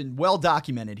flaws, and they've been well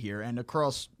documented here and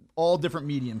across all different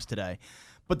mediums today.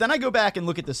 But then I go back and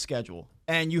look at the schedule,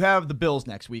 and you have the Bills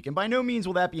next week, and by no means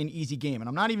will that be an easy game. And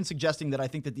I'm not even suggesting that I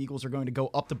think that the Eagles are going to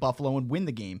go up to Buffalo and win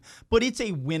the game, but it's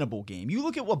a winnable game. You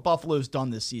look at what Buffalo's done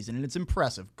this season, and it's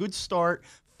impressive. Good start,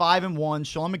 5-1.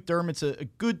 Sean McDermott's a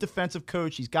good defensive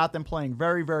coach. He's got them playing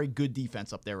very, very good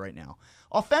defense up there right now.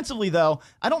 Offensively, though,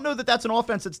 I don't know that that's an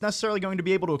offense that's necessarily going to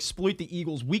be able to exploit the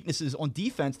Eagles' weaknesses on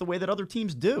defense the way that other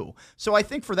teams do. So I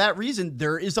think for that reason,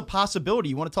 there is a possibility.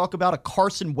 You want to talk about a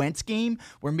Carson Wentz game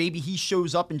where maybe he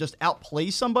shows up and just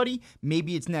outplays somebody?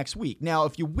 Maybe it's next week. Now,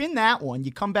 if you win that one,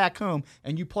 you come back home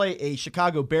and you play a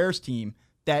Chicago Bears team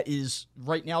that is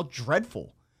right now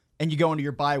dreadful, and you go into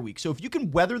your bye week. So if you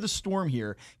can weather the storm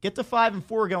here, get to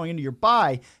 5-4 going into your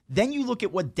bye, then you look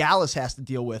at what Dallas has to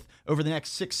deal with over the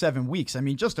next 6-7 weeks. I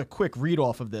mean, just a quick read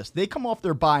off of this. They come off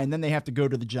their bye, and then they have to go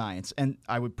to the Giants, and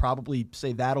I would probably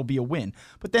say that'll be a win.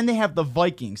 But then they have the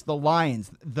Vikings, the Lions,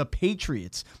 the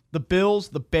Patriots, the Bills,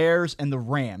 the Bears, and the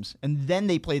Rams, and then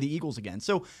they play the Eagles again.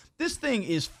 So this thing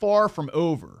is far from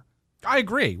over. I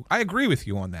agree with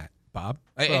you on that, Bob.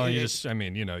 Well, this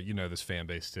fan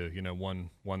base too. One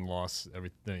loss,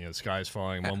 everything. The sky's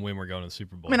falling. One win, we're going to the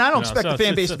Super Bowl. I mean, I don't expect the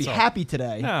fan base to be happy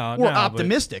today or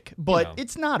optimistic, but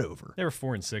it's not over. They were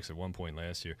 4-6 at one point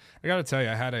last year. I got to tell you,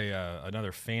 I had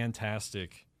another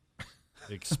fantastic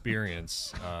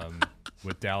experience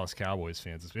with Dallas Cowboys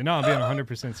fans this week. No, I'm being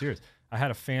 100% serious. I had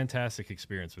a fantastic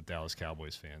experience with Dallas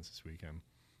Cowboys fans this weekend.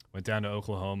 Went down to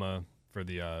Oklahoma for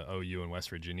the OU and West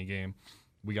Virginia game.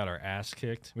 We got our ass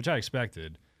kicked, which I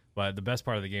expected, but the best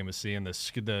part of the game was seeing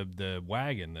the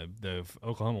wagon, the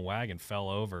Oklahoma wagon fell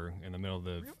over in the middle of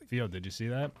the field. Did you see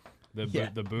that? The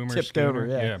boomer tipped scooter?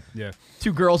 over. Yeah.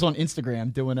 2 girls on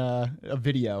Instagram doing a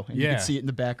video, and you can see it in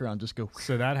the background just go.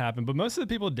 So that happened, but most of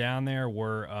the people down there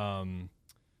were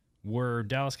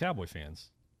Dallas Cowboy fans.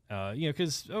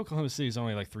 Because Oklahoma City is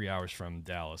only like 3 hours from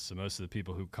Dallas, so most of the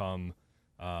people who come.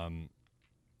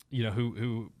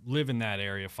 Who live in that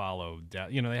area follow.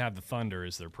 They have the Thunder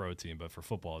as their pro team, but for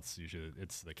football,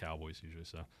 it's the Cowboys usually.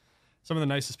 So, some of the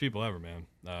nicest people ever, man.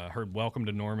 Heard "Welcome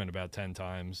to Norman" about 10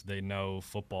 times. They know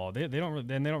football. They don't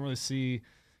really see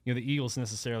the Eagles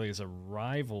necessarily as a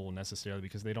rival necessarily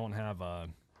because they don't have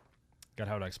God,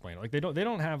 how would I explain it? Like they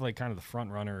don't have like kind of the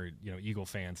front runner Eagle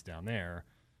fans down there,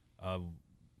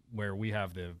 where we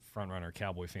have the front runner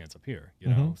Cowboy fans up here.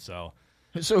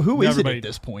 So who is it at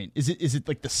this point? Is it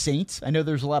like the Saints? I know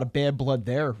there's a lot of bad blood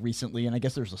there recently, and I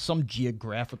guess there's some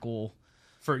geographical.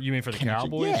 You mean for the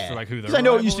Cowboys? Yeah. For like who? Because I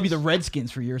know it used to be the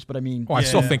Redskins for years, but I mean, I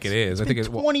still think it is. I think it's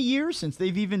 20 years since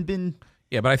they've even been.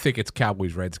 Yeah, but I think it's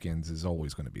Cowboys Redskins is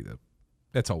always going to be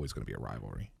that's always going to be a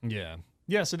rivalry.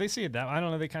 Yeah, so they see it that. I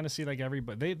don't know. They kind of see like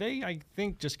everybody. They I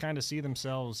think just kind of see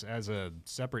themselves as a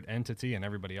separate entity, and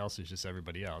everybody else is just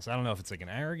everybody else. I don't know if it's like an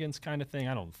arrogance kind of thing.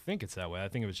 I don't think it's that way. I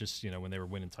think it was just when they were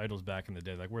winning titles back in the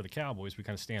day, like we're the Cowboys, we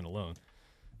kind of stand alone,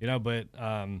 But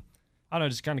I don't know.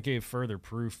 Just kind of gave further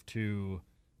proof to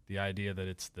the idea that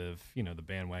it's the the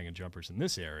bandwagon jumpers in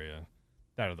this area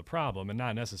that are the problem, and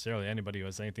not necessarily anybody who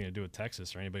has anything to do with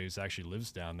Texas or anybody who actually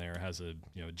lives down there has a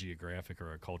geographic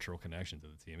or a cultural connection to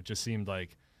the team. It just seemed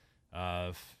like,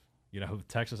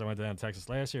 Texas. I went down to Texas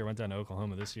last year. I went down to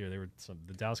Oklahoma this year.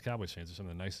 The Dallas Cowboys fans are some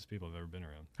of the nicest people I've ever been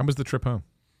around. How was the trip home?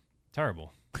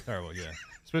 Terrible, yeah.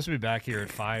 Supposed to be back here at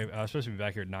 5. I was supposed to be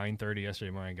back here at 9:30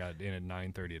 yesterday morning. Got in at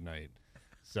 9:30 at night.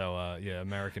 So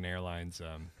American Airlines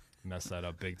messed that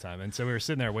up big time. And so we were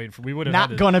sitting there waiting for. We would have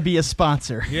Not going to be a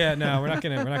sponsor. Yeah, no, we're not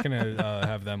gonna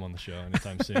have them on the show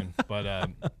anytime soon. But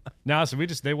no, so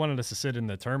they wanted us to sit in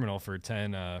the terminal for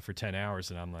 10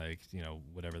 hours, and I'm like,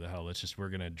 whatever the hell. We're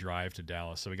gonna drive to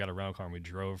Dallas. So we got a rental car and we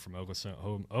drove from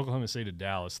Oklahoma City to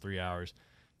Dallas 3 hours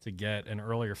to get an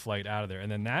earlier flight out of there.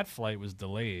 And then that flight was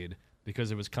delayed because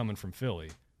it was coming from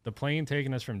Philly. The plane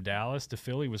taking us from Dallas to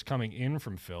Philly was coming in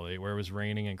from Philly, where it was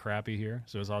raining and crappy here,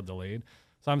 so it was all delayed.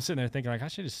 So I'm sitting there thinking, like, I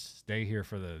should just stay here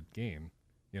for the game,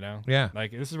 Yeah.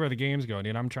 Like, this is where the game's going,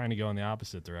 and I'm trying to go in the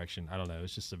opposite direction. I don't know.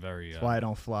 It's just a very That's why I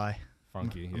don't fly.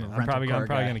 funky. I'm a I'm rental probably car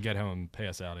guy. going to get home and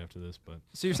pass out after this. But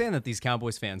So you're saying that these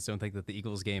Cowboys fans don't think that the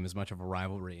Eagles game is much of a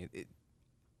rivalry.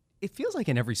 It feels like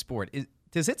in every sport.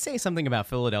 Does it say something about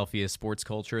Philadelphia's sports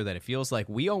culture that it feels like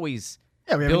we always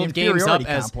Yeah, we have build an games up inferiority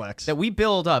as complex. that we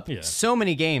build up Yeah. so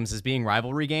many games as being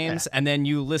rivalry games, and then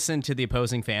you listen to the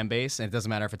opposing fan base, and it doesn't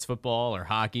matter if it's football or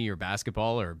hockey or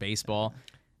basketball or baseball.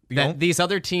 These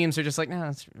other teams are just like, no,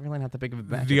 it's really not that big of a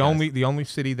match. The only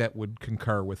city that would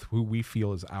concur with who we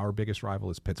feel is our biggest rival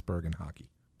is Pittsburgh in hockey.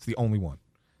 It's the only one.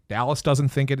 Dallas doesn't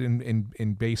think it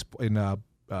in baseball, in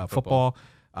football.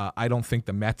 I don't think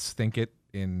the Mets think it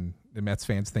in. The Mets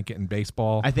fans think it in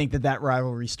baseball. I think that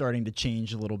rivalry is starting to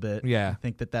change a little bit. Yeah. I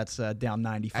think that's down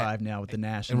 95 now with the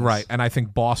Nationals. Right, and I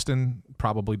think Boston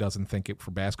probably doesn't think it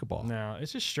for basketball. no,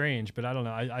 it's just strange. But I don't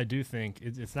know. I do think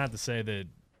it's not to say that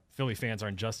Philly fans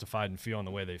aren't justified in feeling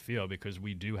the way they feel, because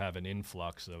we do have an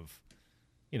influx of,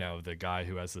 the guy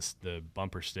who has the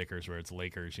bumper stickers where it's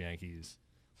Lakers, Yankees,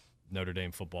 Notre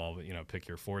Dame football, pick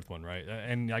your fourth one, right?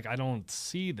 And like, I don't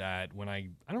see that I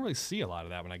don't really see a lot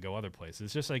of that when I go other places.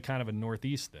 It's just like kind of a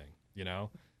Northeast thing,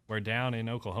 where down in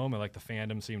Oklahoma, like the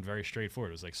fandom seemed very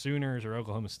straightforward. It was like Sooners or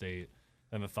Oklahoma State,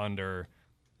 then the Thunder,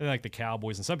 and like the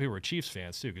Cowboys, and some people were Chiefs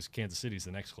fans too, because Kansas City's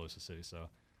the next closest city. So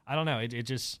I don't know. It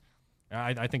just,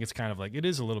 I think it's kind of like, it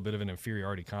is a little bit of an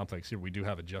inferiority complex here. We do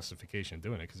have a justification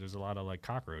doing it because there's a lot of like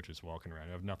cockroaches walking around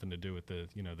who have nothing to do with the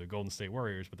Golden State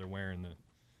Warriors, but they're wearing the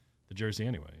jersey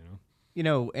anyway,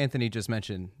 Anthony just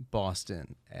mentioned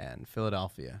Boston and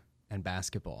Philadelphia and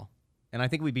basketball. And I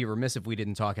think we'd be remiss if we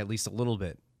didn't talk at least a little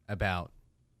bit about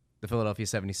the Philadelphia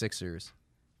 76ers,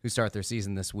 who start their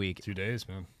season this week. 2 days,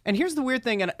 man. And here's the weird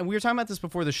thing, and we were talking about this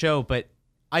before the show, but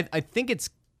I think it's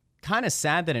kind of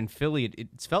sad that in Philly,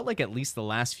 it's felt like at least the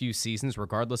last few seasons,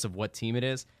 regardless of what team it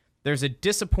is, there's a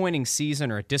disappointing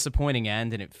season or a disappointing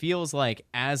end, and it feels like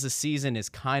as the season is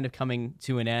kind of coming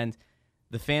to an end,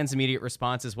 the fans' immediate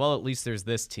response is, well, at least there's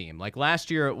this team. Like last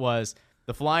year, it was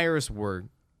the Flyers were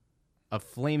a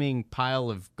flaming pile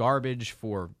of garbage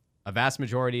for a vast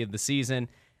majority of the season.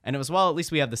 And it was, well, at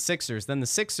least we have the Sixers. Then the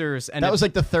Sixers. And That was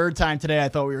like the third time today I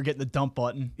thought we were getting the dump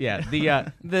button. Yeah,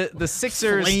 the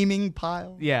Sixers. Flaming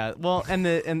pile. Yeah, well, and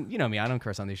you know me, I don't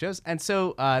curse on these shows. And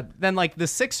so then like the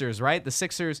Sixers, right? The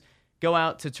Sixers go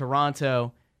out to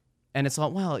Toronto. And it's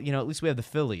like, well, at least we have the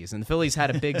Phillies. And the Phillies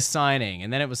had a big signing.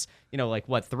 And then it was,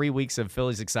 3 weeks of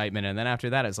Phillies excitement. And then after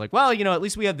that, it's like, well, at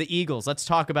least we have the Eagles. Let's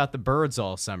talk about the Birds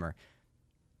all summer.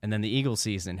 And then the Eagles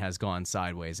season has gone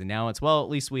sideways. And now it's, well, at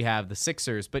least we have the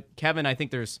Sixers. But, Kevin, I think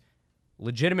there's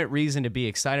legitimate reason to be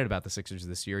excited about the Sixers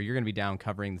this year. You're going to be down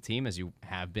covering the team, as you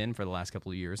have been for the last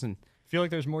couple of years. And Feel like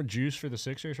there's more juice for the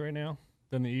Sixers right now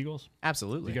than the Eagles?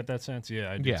 Absolutely. You get that sense? Yeah,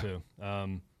 I do too. I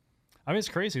mean, it's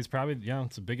crazy. It's probably,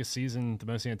 it's the biggest season, the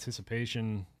most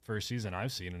anticipation for a season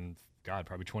I've seen in,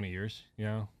 probably 20 years,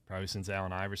 probably since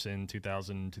Allen Iverson,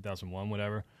 2000, 2001,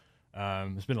 whatever.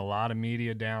 There's been a lot of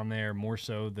media down there, more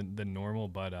so than normal.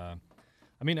 But,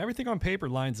 everything on paper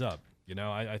lines up.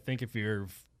 I think if you're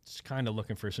just kind of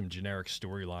looking for some generic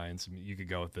storylines, you could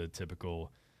go with the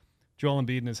typical Joel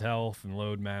Embiid and his health and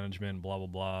load management, blah,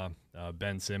 blah, blah.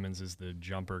 Ben Simmons, is the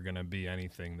jumper going to be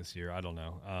anything this year? I don't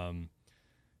know.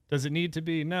 Does it need to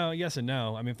be? No, yes and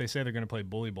no. If they say they're going to play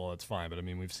bully ball, that's fine. But,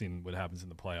 we've seen what happens in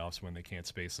the playoffs when they can't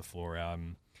space the floor out.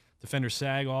 Defenders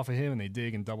sag off of him, and they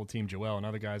dig and double-team Joel and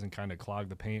other guys and kind of clog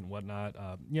the paint and whatnot.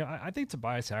 I think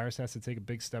Tobias Harris has to take a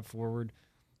big step forward.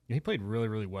 He played really,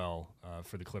 really well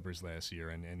for the Clippers last year,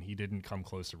 and he didn't come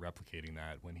close to replicating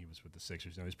that when he was with the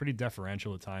Sixers. He was pretty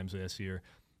deferential at times last year.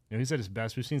 He's at his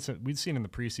best. We've seen in the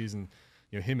preseason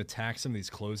him attack some of these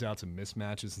closeouts and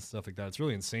mismatches and stuff like that. It's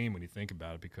really insane when you think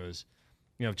about it because,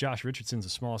 if Josh Richardson's the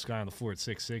smallest guy on the floor at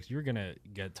 6'6", you're going to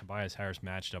get Tobias Harris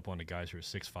matched up on the guys who are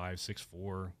 6'5",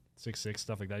 6'4", 6'6",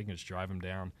 stuff like that. You can just drive him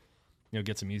down,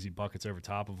 get some easy buckets over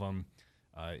top of him.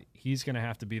 He's going to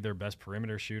have to be their best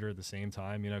perimeter shooter at the same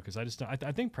time, because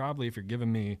I think probably if you're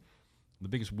giving me the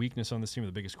biggest weakness on this team, or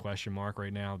the biggest question mark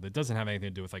right now, that doesn't have anything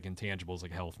to do with like intangibles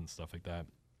like health and stuff like that,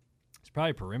 it's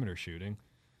probably perimeter shooting,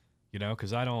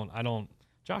 because I don't.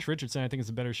 Josh Richardson, I think, is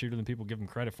a better shooter than people give him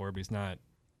credit for, but he's not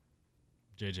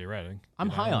JJ Redick. I'm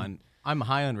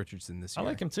high on Richardson this year. I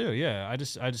like him too. Yeah, I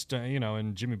just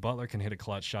and Jimmy Butler can hit a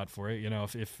clutch shot for it.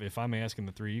 If I'm asking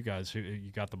the three of you guys who you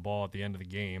got the ball at the end of the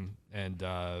game, and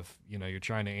you're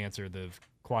trying to answer the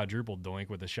quadruple doink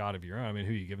with a shot of your own, I mean,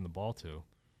 who are you giving the ball to?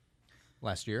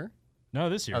 Last year?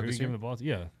 No, this year. Oh, who are you this year? giving the ball to?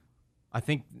 Yeah. I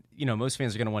think most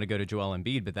fans are going to want to go to Joel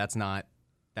Embiid, but that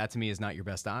to me is not your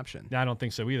best option. I don't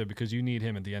think so either, because you need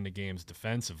him at the end of games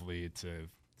defensively to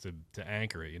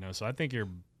anchor it. So I think you're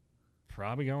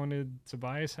probably going to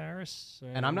Tobias Harris.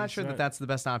 And I'm not sure that that's the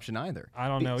best option either. I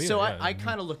don't know either. So yeah. I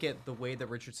kind of look at the way that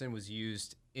Richardson was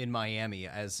used in Miami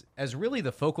as really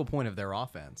the focal point of their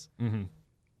offense. Mm-hmm.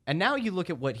 And now you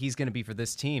look at what he's going to be for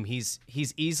this team. He's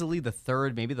easily the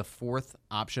third, maybe the fourth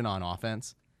option on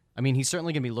offense. I mean, he's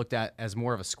certainly going to be looked at as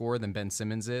more of a scorer than Ben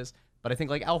Simmons is. But I think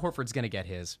like Al Horford's going to get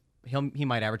his. He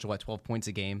might average 12 points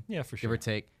a game, yeah, for sure, give or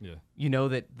take. Yeah,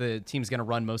 That the team's going to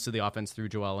run most of the offense through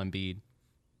Joel Embiid.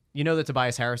 That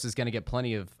Tobias Harris is going to get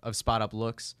plenty of spot up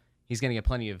looks. He's going to get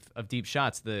plenty of deep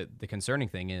shots. The concerning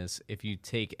thing is, if you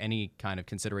take any kind of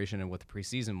consideration in what the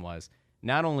preseason was,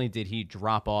 not only did he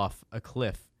drop off a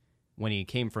cliff when he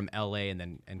came from LA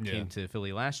and came to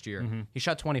Philly last year, he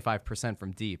shot 25%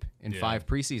 from deep in 5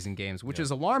 preseason games, which is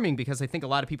alarming because I think a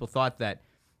lot of people thought that,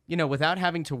 without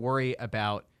having to worry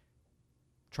about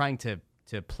trying to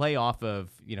play off of,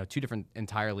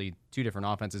 entirely two different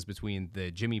offenses between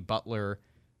the Jimmy Butler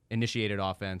initiated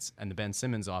offense and the Ben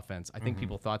Simmons offense, I think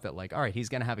people thought that like, all right, he's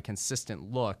going to have a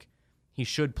consistent look. He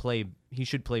should play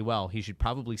well. He should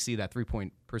probably see that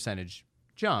 3-point percentage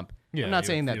jump. Yeah, I'm not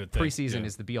saying that think, preseason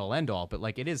is the be all end all, but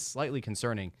like it is slightly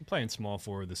concerning. Playing small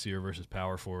forward this year versus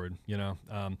power forward,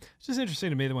 it's just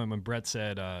interesting to me that when Brett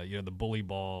said, the bully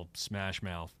ball smash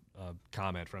mouth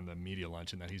comment from the media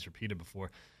luncheon that he's repeated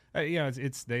before.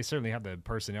 It's they certainly have the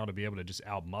personnel to be able to just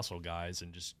out muscle guys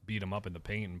and just beat them up in the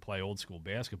paint and play old school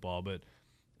basketball. But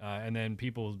and then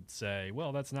people say,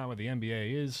 well, that's not what the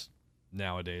NBA is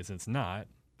nowadays. It's not.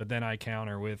 But then I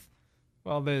counter with,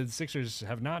 well, the Sixers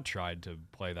have not tried to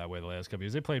play that way the last couple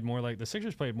years. The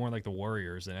Sixers played more like the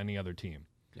Warriors than any other team.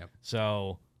 Yep.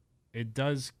 So it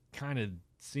does kind of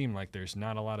seem like there's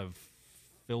not a lot of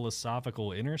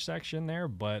philosophical intersection there,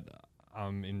 but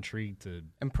I'm intrigued to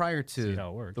and prior to see how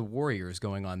it works. The Warriors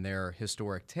going on their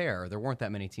historic tear, there weren't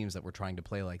that many teams that were trying to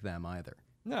play like them either.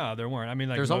 No, there weren't. I mean,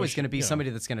 like there's always going to be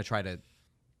somebody that's going to try to,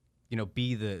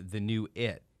 be the new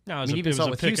it. No, I mean, even saw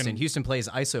it with Houston. Houston plays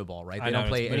iso ball, right? They don't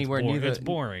play anywhere near the it's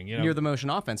boring, near the motion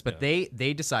offense. But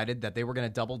they decided that they were going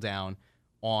to double down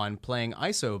on playing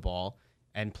iso ball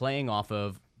and playing off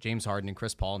of James Harden and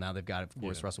Chris Paul. Now they've got, of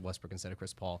course, Russell Westbrook instead of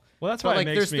Chris Paul. Well, that's why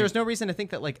there's no reason to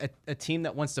think that like a team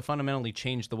that wants to fundamentally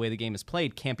change the way the game is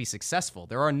played can't be successful.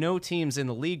 There are no teams in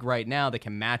the league right now that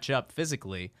can match up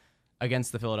physically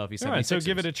against the Philadelphia 76ers. All right, so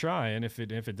give it a try, and if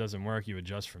it doesn't work, you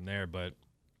adjust from there. But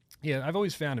yeah, I've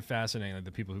always found it fascinating, like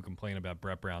the people who complain about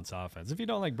Brett Brown's offense. If you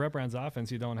don't like Brett Brown's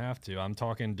offense, you don't have to. I'm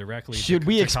talking directly. Should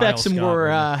we to expect Kyle some Scott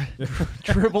more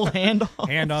dribble handoffs?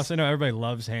 Handoffs. I know everybody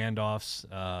loves handoffs.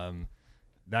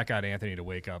 That got Anthony to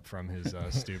wake up from his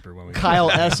stupor when we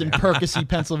Kyle S. in Percy,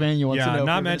 Pennsylvania wants to know.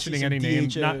 Not mentioning any name,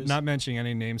 not mentioning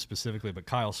any name specifically, but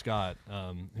Kyle Scott,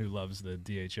 who loves the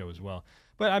DHO as well.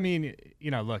 But I mean,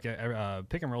 look,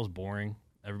 pick and roll is boring.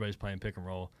 Everybody's playing pick and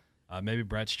roll. Maybe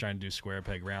Brett's trying to do square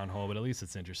peg round hole, but at least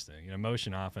it's interesting.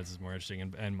 Motion offense is more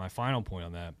interesting. And my final point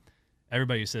on that,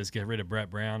 everybody who says get rid of Brett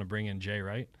Brown and bring in Jay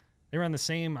Wright, they run the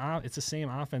same. It's the same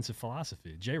offensive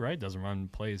philosophy. Jay Wright doesn't run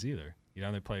plays either.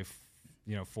 They play.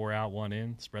 4 out, 1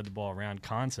 in, spread the ball around,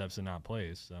 concepts and not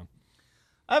plays. So,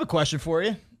 I have a question for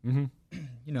you.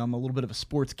 Mm-hmm. I'm a little bit of a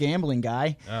sports gambling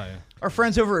guy. Oh yeah. Our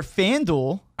friends over at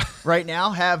FanDuel right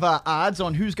now have odds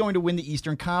on who's going to win the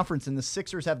Eastern Conference, and the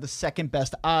Sixers have the second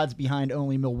best odds behind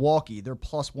only Milwaukee. They're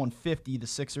plus 150. The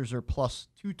Sixers are plus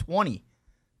 220. Is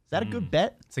that a good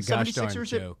bet? It's a gosh darn 76ers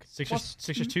joke. Sixers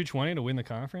 220 to win the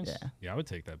conference. Yeah, I would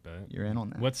take that bet. You're in on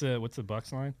that. What's the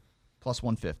Bucks line? Plus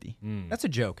 150. That's a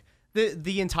joke.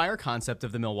 The entire concept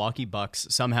of the Milwaukee Bucks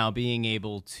somehow being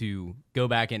able to go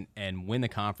back and win the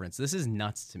conference, this is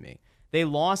nuts to me. They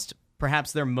lost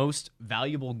perhaps their most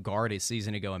valuable guard a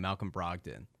season ago in Malcolm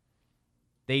Brogdon.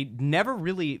 they never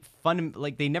really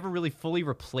they never really fully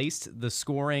replaced the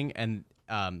scoring and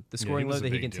the scoring was load a that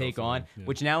he big can deal take for on, them, yeah.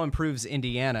 which now improves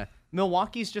Indiana.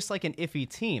 Milwaukee's just like an iffy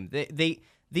team.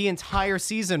 The entire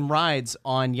season rides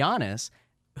on Giannis,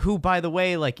 who, by the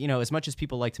way, as much as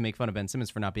people like to make fun of Ben Simmons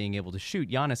for not being able to shoot,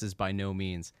 Giannis is by no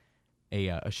means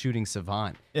a shooting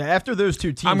savant. Yeah, after those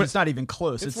two teams, it's not even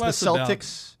close. It's It's the less about-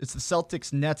 Celtics. It's the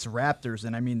Celtics, Nets, Raptors,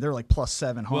 and I mean they're like plus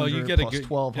 700, Well, you get plus a good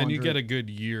 1200. and you get a good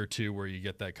year too, where you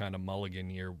get that kind of mulligan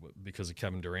year because of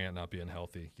Kevin Durant not being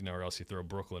healthy, or else you throw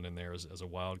Brooklyn in there as a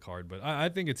wild card. But I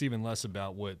think it's even less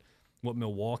about what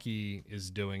Milwaukee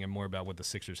is doing and more about what the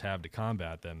Sixers have to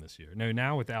combat them this year.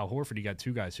 Now with Al Horford, you got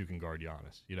two guys who can guard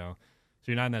Giannis. So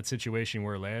you're not in that situation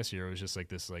where last year it was just like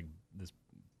this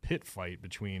pit fight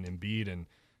between Embiid and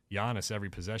Giannis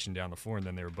every possession down the floor, and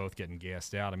then they were both getting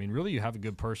gassed out. I mean, really, you have a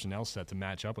good personnel set to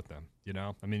match up with them.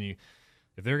 I mean,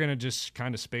 if they're going to just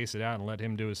kind of space it out and let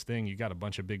him do his thing, you got a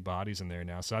bunch of big bodies in there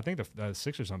now. So I think the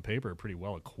Sixers on paper are pretty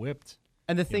well equipped.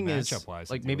 And the thing is, matchup-wise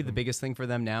to deal maybe with the them. biggest thing for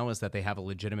them now is that they have a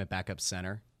legitimate backup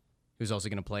center who's also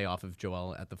going to play off of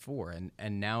Joel at the 4.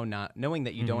 And now not knowing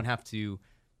that you don't have to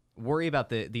worry about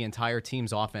the entire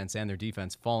team's offense and their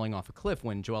defense falling off a cliff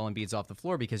when Joel Embiid's off the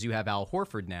floor, because you have Al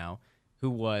Horford now, who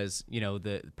was,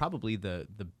 probably the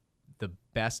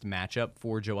best matchup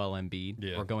for Joel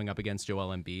Embiid, or going up against Joel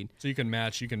Embiid. So you can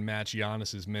match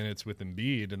Giannis's minutes with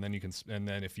Embiid, and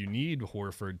then if you need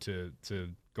Horford to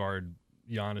guard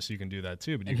Giannis, you can do that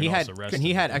too. But you And can he also had rest and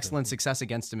he him. had excellent success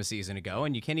against him a season ago,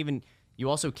 and you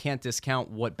also can't discount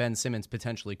what Ben Simmons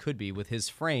potentially could be with his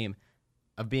frame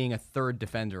of being a third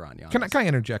defender on Giannis. Can I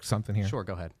interject something here? Sure,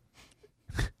 go ahead.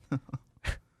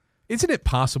 Isn't it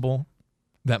possible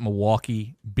that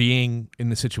Milwaukee, being in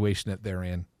the situation that they're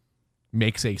in,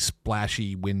 makes a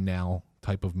splashy win now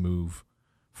type of move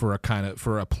for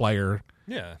a player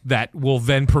Yeah. that will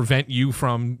then prevent you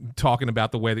from talking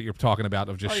about the way that you're talking about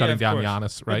of just shutting down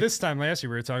Giannis, But right? this time last year,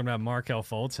 we were talking about Markelle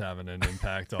Fultz having an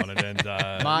impact on it, and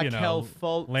Markelle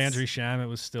Fultz. Landry Shamet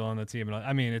was still on the team. And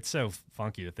I mean, it's so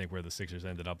funky to think where the Sixers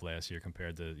ended up last year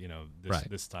compared to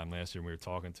this time last year when we were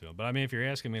talking to them. But I mean, if you're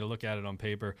asking me to look at it on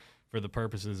paper for the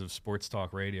purposes of sports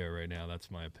talk radio right now, that's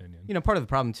my opinion. Part of the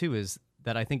problem too is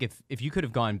that I think if you could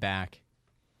have gone back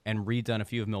and redone a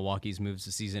few of Milwaukee's moves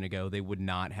a season ago, they would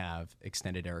not have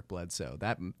extended Eric Bledsoe.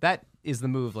 That is the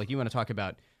move. Like, you want to talk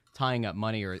about tying up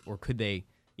money, or could they,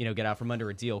 get out from under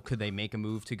a deal? Could they make a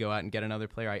move to go out and get another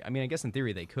player? I mean, I guess in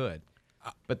theory they could,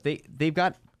 but they've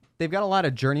got a lot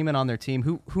of journeymen on their team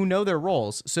who know their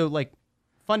roles. So, like,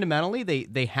 fundamentally,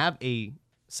 they have a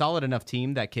solid enough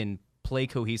team that can play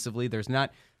cohesively. There's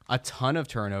not a ton of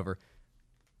turnover.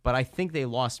 But I think they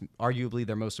lost arguably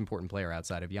their most important player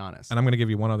outside of Giannis. And I'm going to give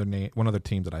you one other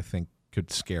team that I think could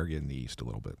scare you in the East a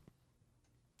little bit.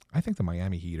 I think the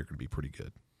Miami Heat are going to be pretty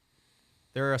good.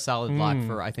 They're a solid lock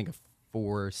for, I think, a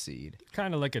 4 seed.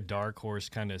 Kind of like a dark horse,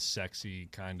 kind of sexy,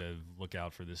 kind of look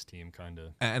out for this team, kind of.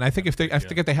 And I think if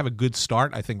they have a good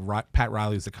start, I think Pat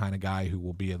Riley is the kind of guy who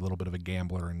will be a little bit of a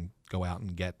gambler and go out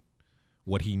and get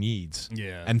what he needs.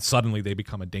 Yeah. And suddenly they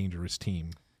become a dangerous team.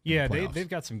 Yeah, in the playoffs. they've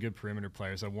got some good perimeter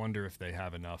players. I wonder if they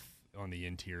have enough on the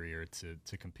interior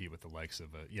to compete with the likes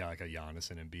of like a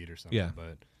Giannis and Embiid or something. Yeah.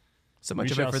 But So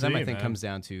much of shall it for them, see, I think, man. comes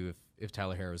down to if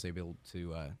Tyler Hero is able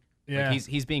to. Yeah.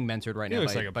 He's being mentored right He now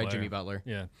looks like a by player. Jimmy Butler.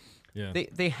 Yeah, yeah.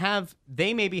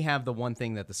 They maybe have the one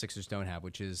thing that the Sixers don't have,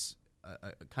 which is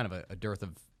a kind of a dearth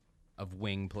of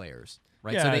wing players,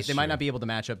 right? Yeah, So that's they might true. not be able to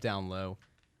match up down low,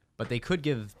 but they could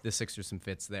give the Sixers some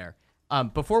fits there.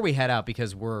 Before we head out,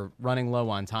 because we're running low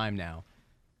on time now,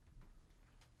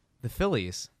 the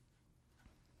Phillies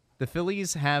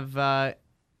have, I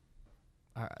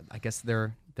guess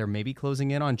they're maybe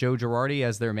closing in on Joe Girardi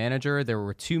as their manager. There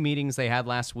were 2 meetings they had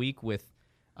last week with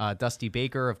Dusty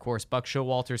Baker. Of course, Buck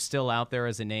Showalter's still out there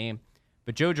as a name.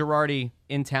 But Joe Girardi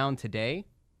in town today.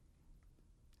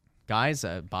 Guys,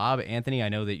 Bob, Anthony, I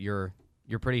know that you're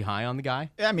pretty high on the guy.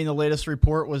 Yeah, I mean, the latest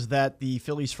report was that the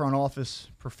Phillies front office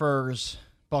prefers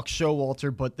Buck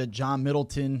Showalter, but that John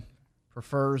Middleton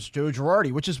prefers Joe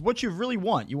Girardi, which is what you really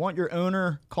want. You want your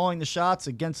owner calling the shots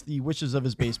against the wishes of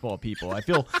his baseball people. I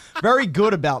feel very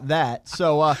good about that.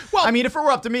 So, I mean, if it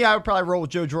were up to me, I would probably roll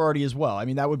with Joe Girardi as well. I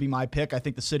mean, that would be my pick. I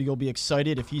think the city will be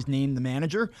excited if he's named the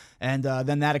manager, and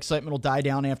then that excitement will die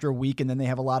down after a week, and then they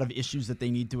have a lot of issues that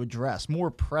they need to address,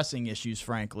 more pressing issues,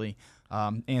 frankly.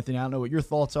 Anthony, I don't know what your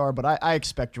thoughts are, but I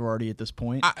expect Girardi at this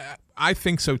point. I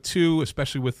think so too,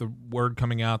 especially with the word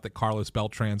coming out that Carlos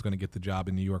Beltran's going to get the job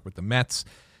in New York with the Mets.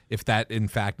 If that in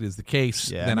fact is the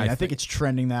case, Yeah, then I think it's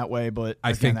trending that way, but I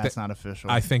again, think that's that- not official.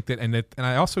 I think that, and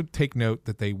I also take note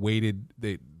that they waited.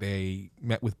 They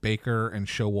met with Baker and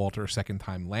Showalter a second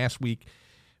time last week.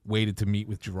 Waited to meet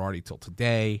with Girardi till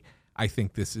today. I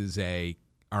think this is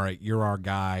all right. You're our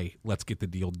guy. Let's get the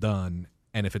deal done.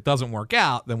 And if it doesn't work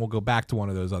out, then we'll go back to one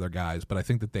of those other guys. But I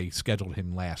think that they scheduled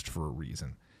him last for a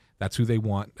reason. That's who they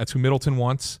want. That's who Middleton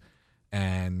wants.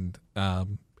 And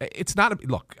it's not.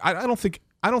 Look, I don't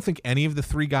think any of the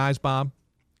three guys, Bob,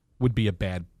 would be a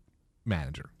bad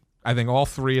manager. I think all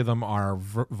three of them are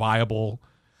viable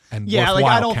and yeah, worthwhile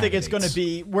I don't think it's going to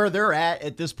candidates. be where they're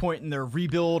at this point in their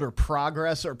rebuild or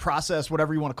progress or process,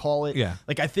 whatever you want to call it. Yeah.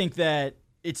 I think that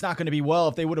it's not going to be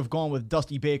if they would have gone with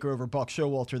Dusty Baker over Buck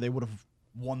Showalter, they would have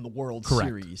won the World Correct.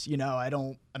 Series. I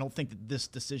don't think that this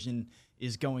decision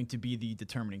is going to be the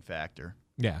determining factor.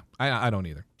 Yeah, I don't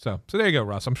either. So there you go,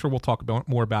 Russ. I'm sure we'll talk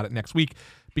more about it next week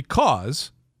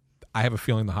because I have a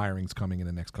feeling the hiring's coming in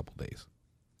the next couple days.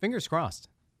 Fingers crossed.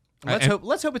 And-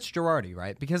 Let's hope it's Girardi,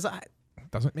 right? Because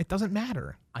It doesn't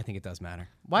matter. I think it does matter.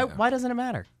 Why doesn't it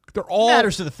matter? They're all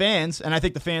Matters to the fans, and I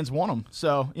think the fans want him.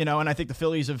 So, and I think the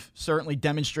Phillies have certainly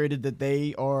demonstrated that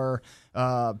they are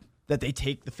that they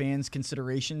take the fans'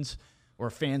 considerations or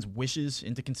fans' wishes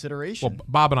into consideration. Well,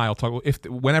 Bob and I will talk.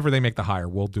 Whenever they make the hire,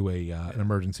 we'll do an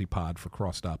emergency pod for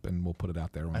Crossed Up, and we'll put it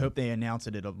out there. I hope they announce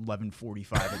it at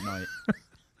 11:45 at night.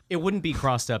 It wouldn't be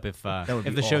crossed up if would be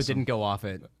the show awesome. didn't go off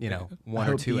at I 1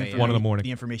 or hope 2 the a.m. 1 in the morning.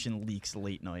 The information leaks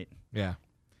late night. Yeah.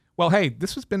 Well, hey,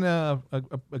 this has been a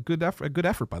good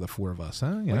effort by the four of us,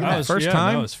 huh? First No,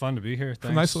 time. it's fun to be here. A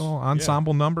Thanks. nice little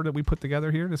ensemble number that we put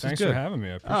together here. This Thanks is good. for having me.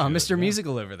 I Oh, appreciate it. Mr. Yeah.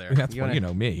 Musical over there. That's You wanna- you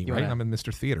know me, you right? wanna- I'm a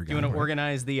Mr. Theater guy. You want to right?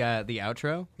 organize the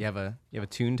outro? You have a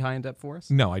tune timed up for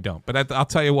us? No, I don't. But I'll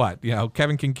tell you what.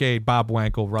 Kevin Kincaid, Bob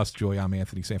Wankel, Russ Joy. I'm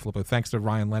Anthony Sanfilippo. Thanks to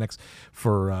Ryan Lennox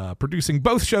for producing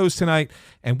both shows tonight.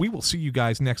 And we will see you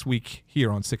guys next week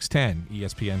here on 610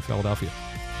 ESPN Philadelphia.